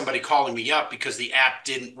have somebody calling me up because the app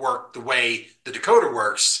didn't work the way the decoder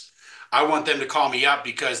works. I want them to call me up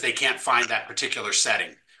because they can't find that particular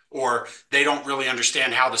setting, or they don't really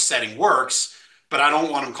understand how the setting works, but I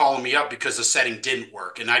don't want them calling me up because the setting didn't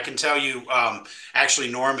work. And I can tell you,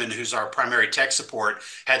 actually, Norman, who's our primary tech support,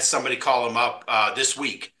 had somebody call him up this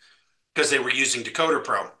week because they were using Decoder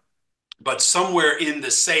Pro. But somewhere in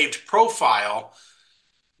the saved profile,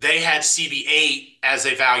 they had CB8 as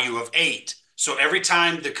a value of 8. So every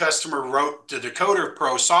time the customer wrote the Decoder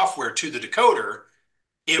Pro software to the decoder,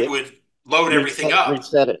 it would load everything up.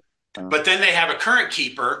 Reset it. But then they have a current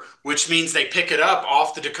keeper, which means they pick it up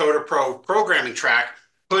off the Decoder Pro programming track,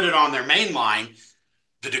 put it on their main line.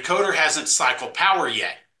 The decoder hasn't cycled power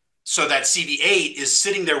yet. So that CB8 is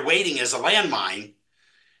sitting there waiting as a landmine.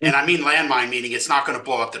 And I mean landmine, meaning it's not going to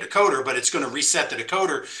blow up the decoder, but it's going to reset the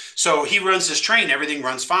decoder. So he runs his train, everything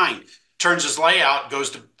runs fine. Turns his layout,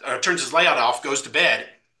 turns his layout off, goes to bed,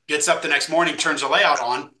 gets up the next morning, turns the layout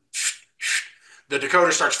on. The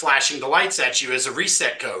decoder starts flashing the lights at you as a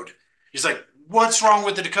reset code. He's like, what's wrong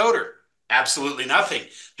with the decoder? Absolutely nothing.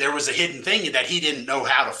 There was a hidden thing that he didn't know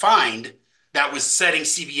how to find that was setting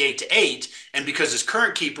CB8 to 8. And because his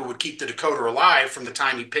current keeper would keep the decoder alive from the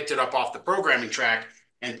time he picked it up off the programming track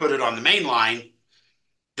and put it on the main line,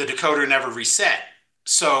 the decoder never reset.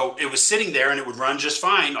 So it was sitting there and it would run just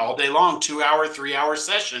fine all day long, 2-hour, 3-hour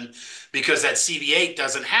session, because that CB8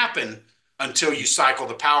 doesn't happen until you cycle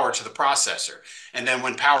the power to the processor. And then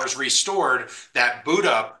when power is restored, that boot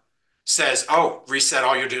up says, oh, reset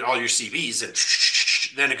all your CVs,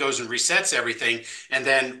 and then it goes and resets everything. And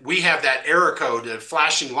then we have that error code, the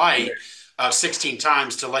flashing light of 16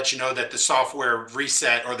 times to let you know that the software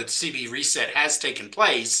reset or the CV reset has taken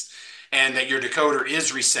place and that your decoder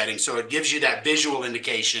is resetting. So it gives you that visual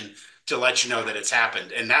indication to let you know that it's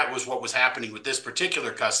happened. And that was what was happening with this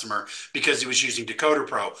particular customer because he was using Decoder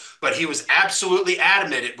Pro. But he was absolutely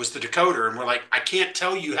adamant it was the decoder. And we're like, I can't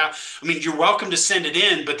tell you how. I mean, you're welcome to send it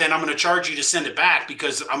in, but then I'm going to charge you to send it back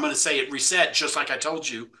because I'm going to say it reset just like I told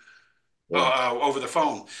you over the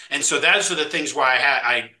phone. And so those are the things why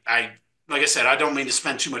I like I said, I don't mean to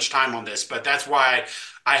spend too much time on this, but that's why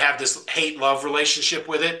I have this hate-love relationship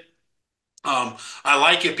with it. I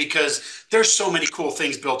like it because there's so many cool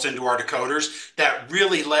things built into our decoders that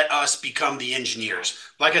really let us become the engineers.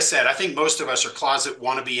 Like I said, I think most of us are closet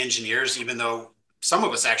wannabe engineers, even though some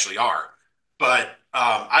of us actually are. But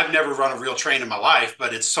I've never run a real train in my life,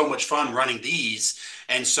 but it's so much fun running these.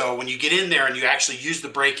 And so when you get in there and you actually use the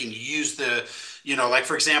braking, you use the, like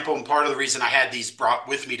for example, and part of the reason I had these brought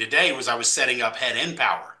with me today was I was setting up head-end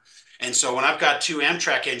power. And so when I've got two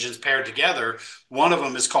Amtrak engines paired together, one of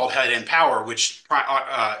them is called head-end power, which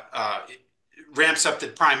ramps up the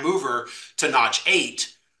prime mover to notch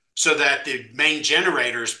 8 so that the main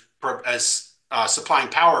generators as supplying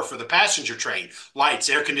power for the passenger train, lights,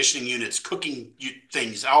 air conditioning units, cooking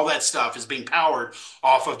things, all that stuff is being powered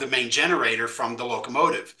off of the main generator from the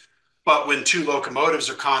locomotive. But when two locomotives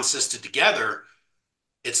are consisted together,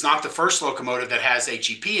 it's not the first locomotive that has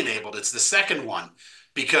HEP enabled, it's the second one.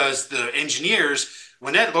 Because the engineers,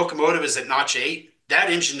 when that locomotive is at notch 8, that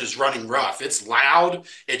engine is running rough. It's loud,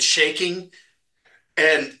 it's shaking,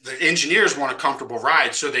 and the engineers want a comfortable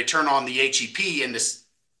ride, so they turn on the HEP in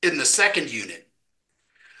the second unit.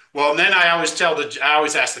 Well, and then I always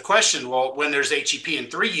ask the question, well, when there's HEP in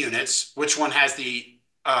 3 units, which one has the,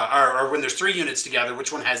 or when there's 3 units together,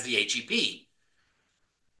 which one has the HEP?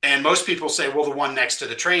 And most people say, well, the one next to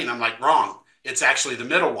the train. I'm like, wrong. It's actually the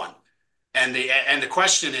middle one. And the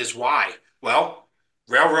question is why? Well,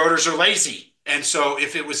 railroaders are lazy. And so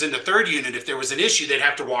if it was in the 3rd unit, if there was an issue, they'd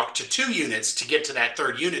have to walk to 2 units to get to that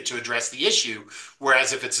 3rd unit to address the issue.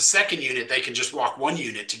 Whereas if it's a 2nd unit, they can just walk 1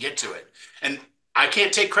 unit to get to it. And I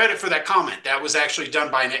can't take credit for that comment. That was actually done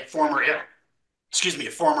by a former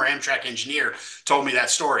Amtrak engineer told me that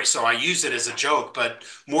story. So I use it as a joke, but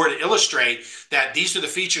more to illustrate that these are the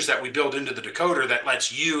features that we build into the decoder that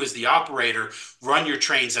lets you as the operator run your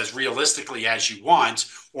trains as realistically as you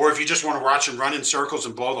want. Or if you just want to watch them run in circles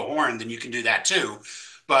and blow the horn, then you can do that too.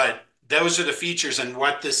 But those are the features, and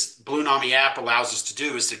what this Blunami app allows us to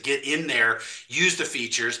do is to get in there, use the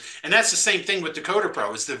features, and that's the same thing with Decoder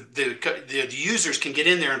Pro. Is the users can get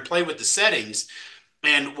in there and play with the settings,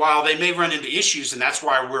 and while they may run into issues, and that's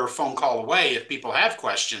why we're a phone call away if people have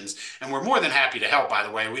questions, and we're more than happy to help. By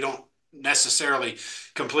the way, we don't necessarily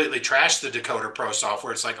completely trash the Decoder Pro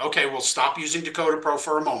software. It's like, okay, we'll stop using Decoder Pro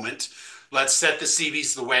for a moment. Let's set the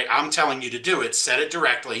CVs the way I'm telling you to do it. Set it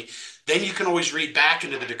directly. Then you can always read back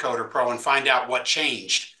into the Decoder Pro and find out what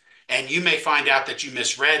changed. And you may find out that you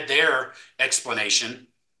misread their explanation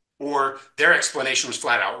or their explanation was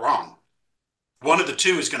flat out wrong. One of the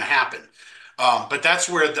two is going to happen. But that's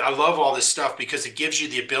where I love all this stuff, because it gives you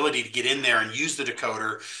the ability to get in there and use the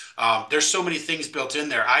decoder. There's so many things built in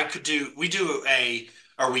there.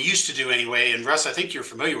 We used to do anyway, and Russ, I think you're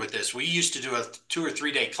familiar with this. We used to do a 2 or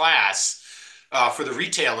 3 day class for the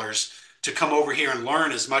retailers to come over here and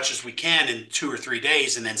learn as much as we can in 2 or 3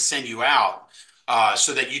 days, and then send you out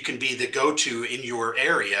so that you can be the go-to in your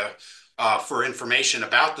area for information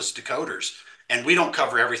about this decoders. And we don't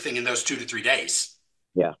cover everything in those 2 to 3 days.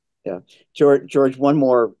 Yeah. Yeah. George, one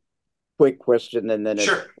more quick question, and then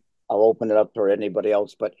Sure. I'll open it up for anybody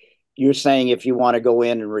else. But you're saying if you want to go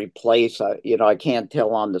in and replace, I can't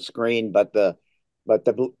tell on the screen, but the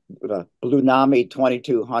Blunami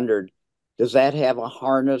 2200, does that have a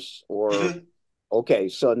harness or? Mhm. Okay,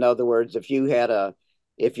 so in other words, if you had the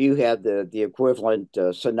equivalent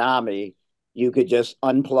Tsunami, you could just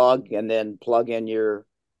unplug and then plug in your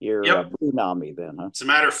Yep. Blunami then, huh? As a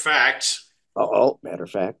matter of fact, Matter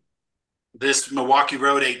of fact. this Milwaukee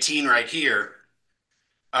Road 18 right here,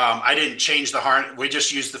 I didn't change the harness. We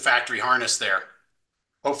just used the factory harness there.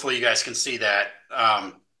 Hopefully you guys can see that.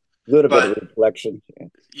 A little bit of But reflection.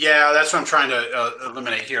 yeah, that's what I'm trying to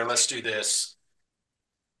eliminate here. Let's do this.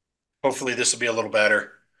 Hopefully this will be a little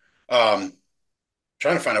better. Trying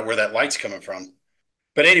to find out where that light's coming from.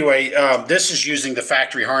 But anyway, this is using the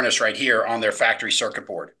factory harness right here on their factory circuit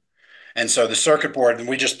board. And so the circuit board, and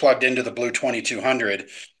we just plugged into the Blue 2200.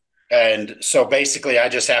 And so basically I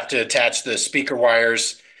just have to attach the speaker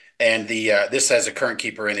wires, and this has a current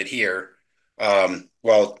keeper in it here.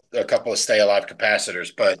 Well, a couple of stay alive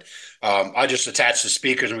capacitors, but I just attach the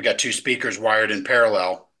speakers, and we got 2 speakers wired in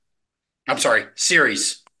parallel. I'm sorry,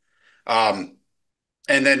 series. And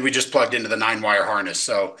then we just plugged into the 9-wire harness.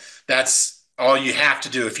 So that's all you have to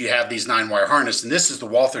do if you have these 9-wire harness. And this is the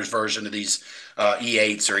Walther's version of these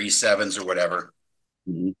E8s or E7s or whatever.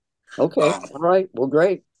 Mhm. Okay. All right. Well,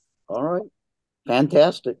 great. All right.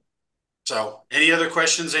 Fantastic. So any other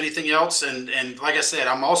questions, anything else? And like I said,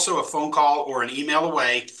 I'm also a phone call or an email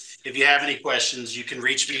away. If you have any questions, you can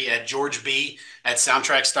reach me at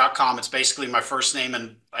georgeb@soundtraxx.com. It's basically my first name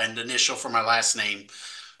and initial for my last name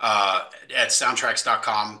at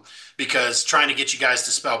soundtraxx.com, because trying to get you guys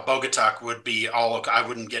to spell Bogatiuk would be I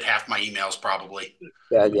wouldn't get half my emails probably.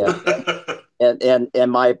 Yeah, yeah.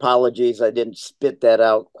 And my apologies, I didn't spit that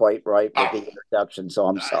out quite right with the introduction, so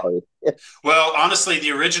I'm sorry. Well, honestly, the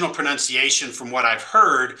original pronunciation, from what I've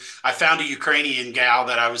heard, I found a Ukrainian gal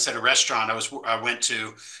that I was at a restaurant I went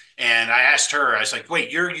to, and I asked her, I was like, "Wait,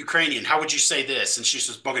 you're Ukrainian? How would you say this?" And she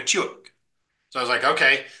says, "Bogatiuk." So I was like,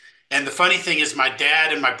 "Okay." And the funny thing is, my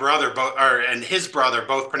dad and my brother and his brother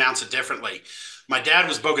both pronounce it differently. My dad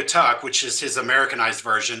was Bogatiuk, which is his Americanized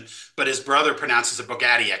version, but his brother pronounces it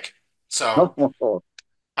Bogatiuk. So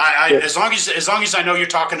as long as I know you're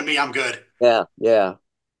talking to me, I'm good. Yeah, yeah.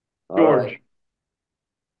 All George. right.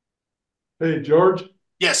 Hey, George,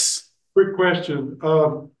 Yes. quick question.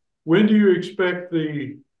 When do you expect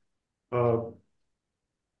uh,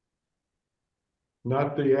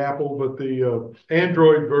 not the Apple, but the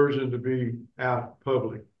Android version to be out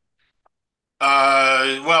public?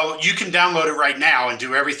 Well, you can download it right now and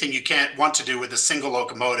do everything you can't want to do with a single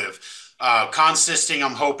locomotive. Consisting,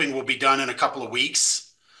 I'm hoping, will be done in a couple of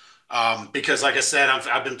weeks. Because like I said,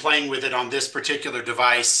 I've been playing with it on this particular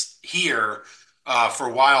device here for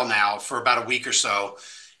a while now, for about a week or so.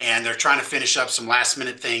 And they're trying to finish up some last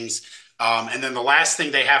minute things. And then the last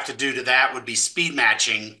thing they have to do to that would be speed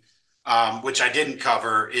matching, which I didn't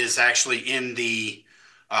cover, is actually in the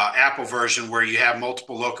Apple version, where you have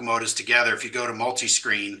multiple locomotives together. If you go to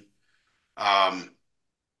multi-screen,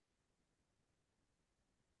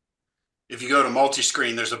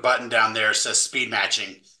 there's a button down there that says speed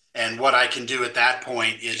matching. And what I can do at that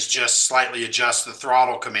point is just slightly adjust the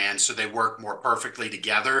throttle commands so they work more perfectly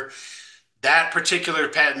together. That particular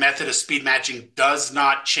method of speed matching does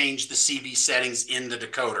not change the CV settings in the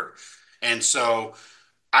decoder. And so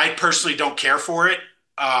I personally don't care for it,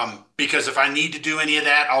 because if I need to do any of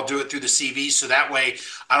that, I'll do it through the CV. So that way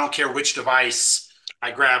I don't care which device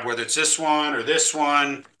I grab, whether it's this one or this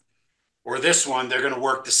one. or this one, they're going to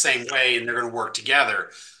work the same way and they're going to work together.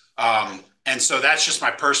 And so that's just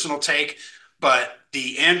my personal take. But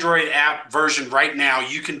the Android app version right now,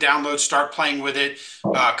 you can download, start playing with it.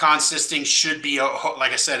 Consisting should be,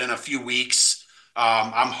 like I said, in a few weeks.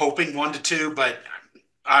 I'm hoping 1 to 2, but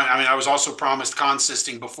I mean, I was also promised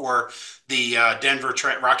consisting before the Denver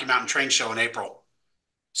Rocky Mountain Train Show in April.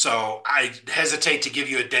 So I hesitate to give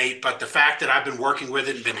you a date, but the fact that I've been working with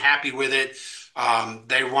it and been happy with it,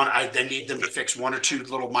 they need them to fix 1 or 2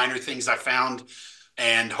 little minor things I found,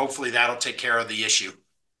 and hopefully that'll take care of the issue.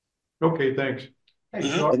 Okay, thanks. Hey,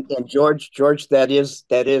 George. And George, that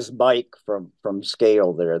is Mike from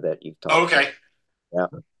Scale there that you've talked. Okay. Yeah.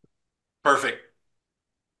 Perfect.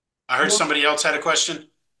 I heard somebody else had a question.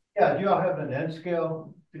 Yeah, do y'all have an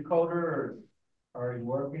N-scale decoder, or are you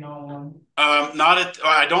working on one?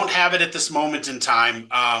 I don't have it at this moment in time.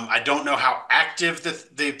 I don't know how active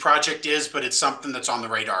the project is, but it's something that's on the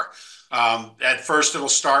radar. At first, it'll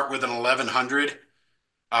start with an 1100,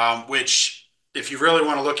 which, if you really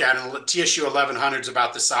want to look at it, TSU 1100 is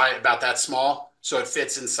about the size, about that small, so it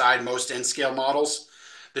fits inside most N-scale models.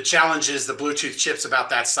 The challenge is the Bluetooth chip's about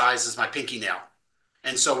that size as my pinky nail.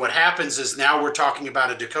 And so what happens is now we're talking about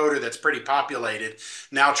a decoder that's pretty populated,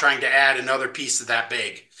 now trying to add another piece of that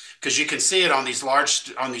big. Because you can see it on these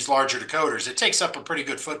larger decoders. It takes up a pretty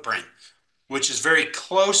good footprint, which is very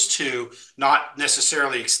close to, not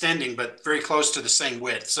necessarily extending, but very close to the same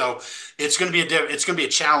width. So it's going to be a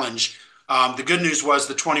challenge. The good news was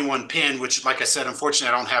the 21 pin, which, like I said,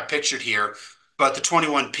 unfortunately I don't have pictured here, but the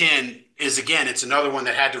 21 pin is, again, it's another one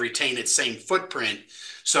that had to retain its same footprint.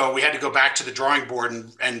 So we had to go back to the drawing board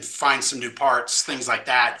and find some new parts, things like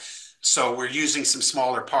that. So we're using some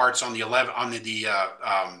smaller parts on the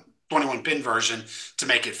 21 pin version to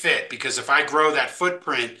make it fit. Because if I grow that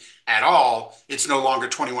footprint at all, it's no longer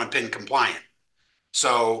 21 pin compliant.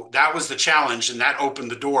 So that was the challenge, and that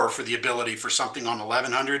opened the door for the ability for something on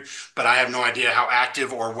 1100. But I have no idea how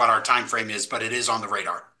active or what our time frame is, but it is on the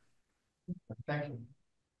radar. Thank you.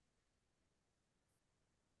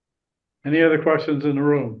 Any other questions in the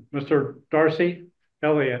room? Mr. Darcy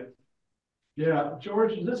Elliott? Yeah,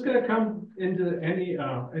 George, is this gonna come into any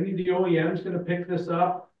of the OEMs gonna pick this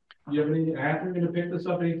up? Do you have any Athearn gonna pick this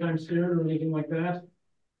up anytime soon or anything like that?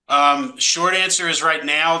 Short answer is right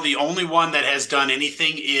now, the only one that has done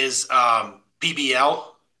anything is PBL.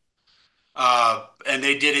 And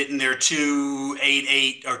they did it in their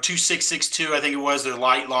 288 or 2662, I think it was, their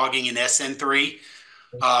light logging in SN3.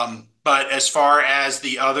 But as far as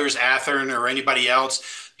the others, Athearn or anybody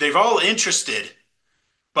else, they've all interested,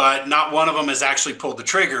 but not one of them has actually pulled the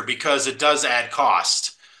trigger because it does add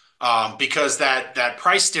cost. Because that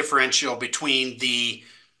price differential between the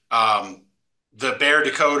bare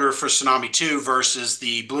decoder for Tsunami 2 versus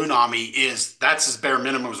the Blunami that's as bare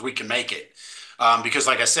minimum as we can make it. Because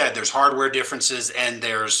like I said, there's hardware differences and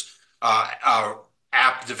there's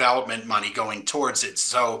app development money going towards it.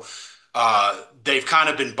 So they've kind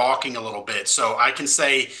of been balking a little bit. So I can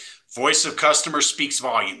say voice of customer speaks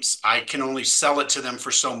volumes. I can only sell it to them for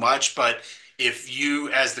so much, but if you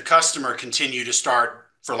as the customer continue to start,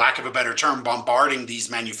 for lack of a better term, bombarding these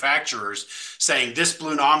manufacturers saying this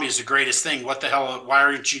Blunami is the greatest thing, what the hell, why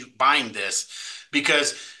aren't you buying this?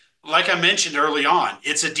 Because like I mentioned early on,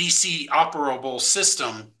 it's a DC operable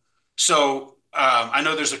system. So I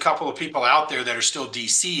know there's a couple of people out there that are still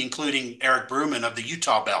DC, including Eric Bruman of the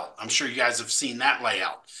Utah Belt. I'm sure you guys have seen that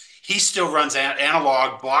layout. He still runs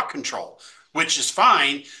analog block control, which is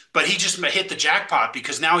fine, but he just hit the jackpot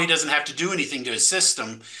because now he doesn't have to do anything to his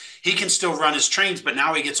system. He can still run his trains, but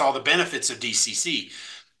now he gets all the benefits of DCC.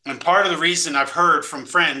 And part of the reason I've heard from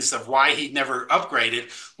friends of why he never upgraded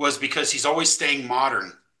was because he's always staying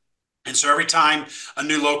modern. And so every time a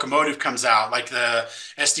new locomotive comes out, like the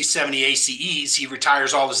SD70 ACEs, he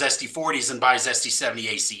retires all his SD40s and buys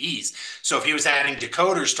SD70 ACEs. So if he was adding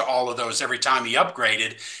decoders to all of those every time he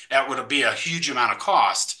upgraded, that would be a huge amount of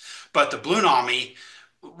cost. But the Blunami,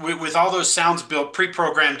 with all those sounds built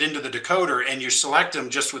pre-programmed into the decoder, and you select them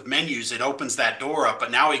just with menus, it opens that door up. But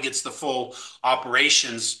now he gets the full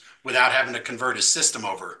operations without having to convert his system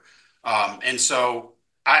over. And so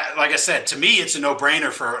like I said, to me, it's a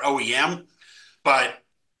no-brainer for OEM, but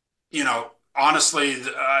honestly,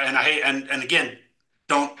 and I hate, and again,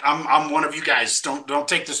 I'm one of you guys, don't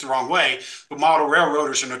take this the wrong way, but model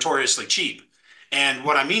railroaders are notoriously cheap. And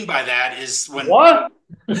what I mean by that is when What?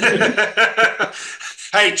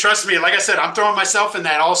 Hey, trust me, like I said, I'm throwing myself in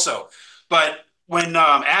that also. But when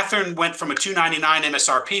Athearn went from a $299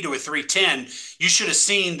 MSRP to a $310, you should have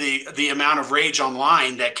seen the amount of rage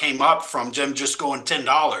online that came up from them just going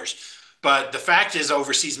 $10. But the fact is,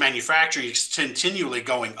 overseas manufacturing is continually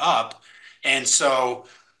going up, And so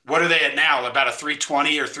what are they at now? About a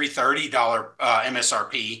 $320 or $330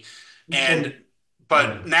 MSRP. And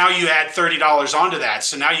but now you add $30 onto that.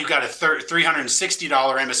 So now you've got a $360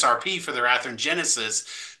 MSRP for their Athearn Genesis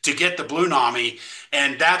to get the Blunami.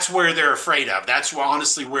 And that's where they're afraid of. That's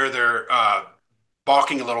honestly where they're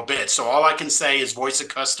balking a little bit. So all I can say is voice of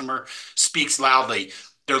customer speaks loudly.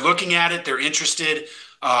 They're looking at it, they're interested,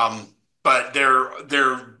 but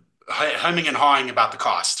they're humming and hawing about the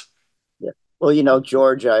cost. Yeah. Well, you know,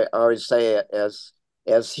 George, I always say as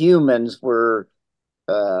humans, we're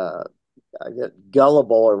I guess,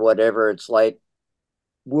 gullible or whatever. It's like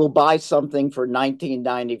we'll buy something for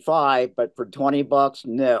 19.95, but for $20,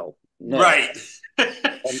 no. Right.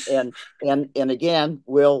 and again,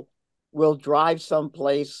 we'll drive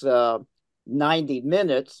someplace 90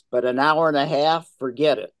 minutes, but an hour and a half,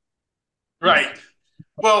 forget it. Right.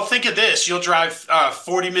 Well, think of this. You'll drive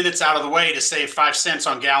 40 minutes out of the way to save 5 cents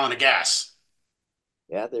on gallon of gas.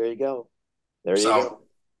 Yeah, there you go. There you go.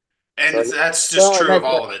 And that's just true of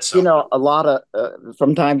all of it. So, you know, a lot of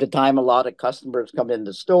from time to time, a lot of customers come in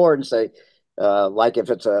the store and say, like if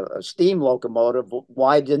it's a steam locomotive,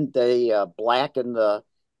 why didn't they blacken the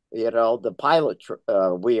pilot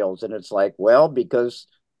wheels? And it's like, well, because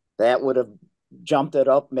that would have jumped it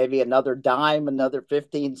up maybe another dime, another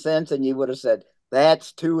 15 cents, and you would have said,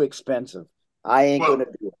 that's too expensive. I ain't going to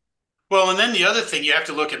do it. Well, and then the other thing, you have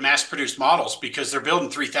to look at mass-produced models because they're building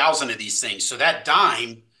 3,000 of these things. So that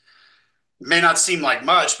dime may not seem like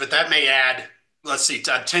much, but that may add, let's see,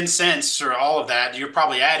 10 cents or all of that. You're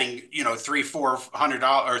probably adding,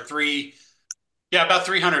 $300-$400 about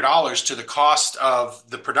 $300 to the cost of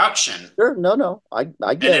the production. Sure, no, I get it.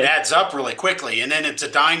 And it adds up really quickly. And then it's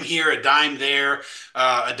a dime here, a dime there,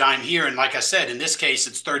 a dime here. And like I said, in this case,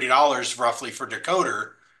 it's $30 roughly for decoder.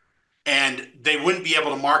 And they wouldn't be able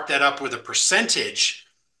to mark that up with a percentage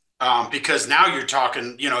because now you're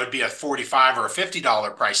talking, it'd be a $45 or a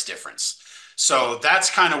 $50 price difference. So that's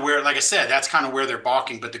kind of where, like I said, that's kind of where they're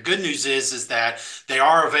balking. But the good news is that they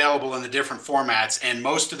are available in the different formats, and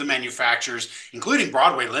most of the manufacturers, including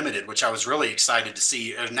Broadway Limited, which I was really excited to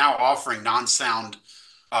see, are now offering non-sound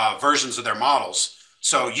versions of their models.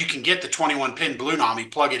 So you can get the 21-pin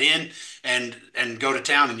Blunami, plug it in, and go to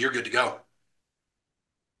town, and you're good to go.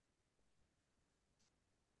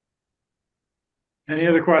 Any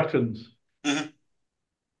other questions? Mm-hmm.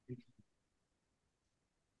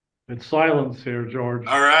 It's silence here, George.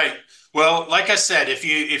 All right. Well, like I said, if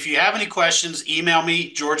you have any questions, email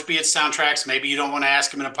me, George B at Soundtraxx. Maybe you don't want to ask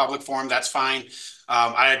them in a public forum. That's fine.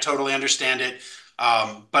 I totally understand it.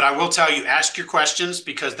 But I will tell you, ask your questions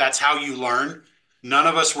because that's how you learn. None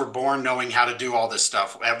of us were born knowing how to do all this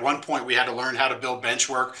stuff. At one point, we had to learn how to build bench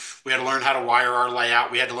work. We had to learn how to wire our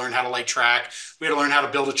layout. We had to learn how to lay track. We had to learn how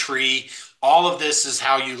to build a tree. All of this is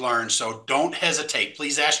how you learn. So don't hesitate.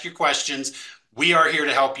 Please ask your questions. We are here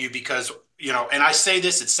to help you because, and I say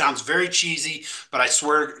this, it sounds very cheesy, but I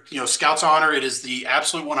swear, Scout's honor, it is the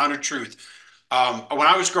absolute 100 truth. When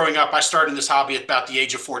I was growing up, I started in this hobby at about the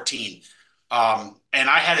age of 14. And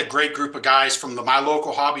I had a great group of guys from my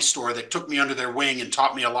local hobby store that took me under their wing and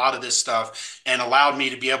taught me a lot of this stuff and allowed me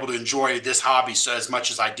to be able to enjoy this hobby as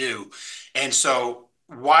much as I do. And so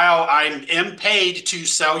while I am paid to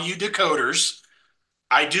sell you decoders,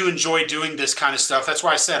 I do enjoy doing this kind of stuff. That's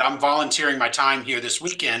why I said I'm volunteering my time here this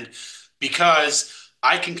weekend because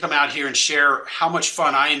I can come out here and share how much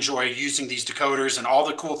fun I enjoy using these decoders and all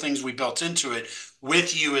the cool things we built into it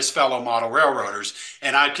with you as fellow model railroaders.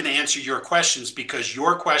 And I can answer your questions because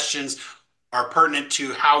your questions are pertinent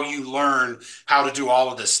to how you learn how to do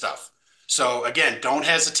all of this stuff. So again, don't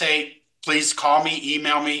hesitate. Please call me,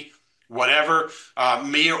 email me. Whatever,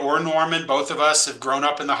 me or Norman, both of us have grown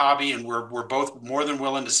up in the hobby and we're both more than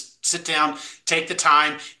willing to sit down, take the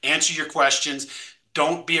time, answer your questions.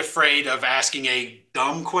 Don't be afraid of asking a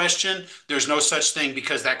dumb question. There's no such thing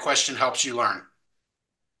because that question helps you learn.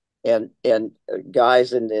 And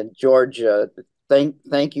guys, and George,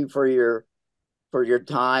 thank you for your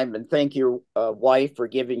time, and thank your wife for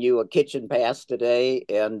giving you a kitchen pass today.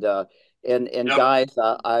 And yep. Guys,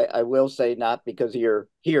 I will say, not because you're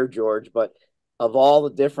here, George, but of all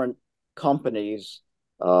the different companies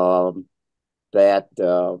that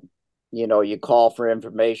you call for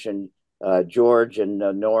information, George and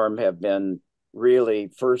Norm have been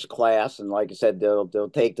really first class, and like I said,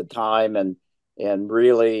 they'll take the time and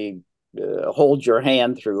really hold your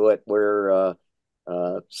hand through it. Where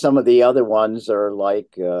some of the other ones are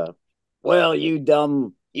like, well, you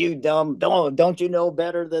dumb, don't you know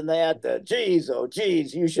better than that? Geez,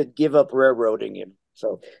 you should give up railroading him.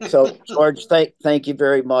 So George, thank you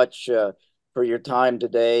very much for your time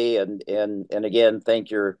today, and again,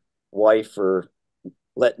 thank your wife for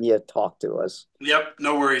letting you talk to us. Yep,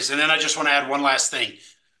 no worries. And then I just want to add one last thing.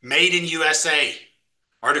 Made in USA.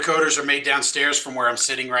 Our decoders are made downstairs from where I'm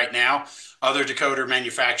sitting right now. Other decoder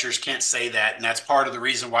manufacturers can't say that, and that's part of the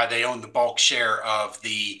reason why they own the bulk share of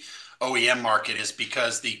the OEM market, is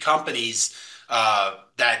because the companies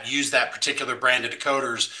that use that particular brand of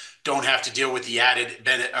decoders don't have to deal with the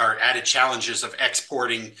added challenges of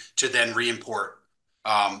exporting to then re-import.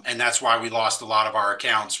 And that's why we lost a lot of our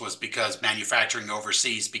accounts, was because manufacturing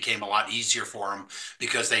overseas became a lot easier for them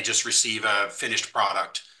because they just receive a finished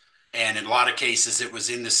product. And in a lot of cases, it was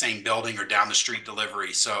in the same building or down the street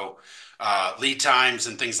delivery. So lead times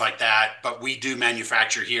and things like that. But we do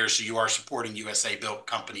manufacture here, so you are supporting USA built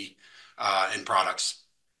company and products.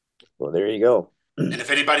 Well, there you go. And if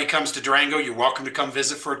anybody comes to Durango, you're welcome to come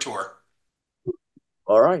visit for a tour.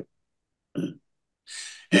 All right.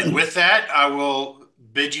 And with that, I will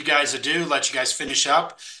bid you guys adieu, let you guys finish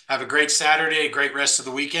up. Have a great Saturday, a great rest of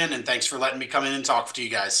the weekend, and thanks for letting me come in and talk to you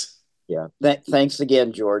guys. Yeah. Thanks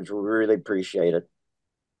again, George. We really appreciate it.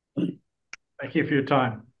 Thank you for your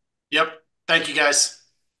time. Yep. Thank you, guys.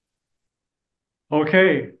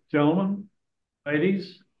 Okay, gentlemen,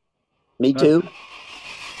 ladies. Me too.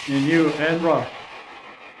 And you and Russ.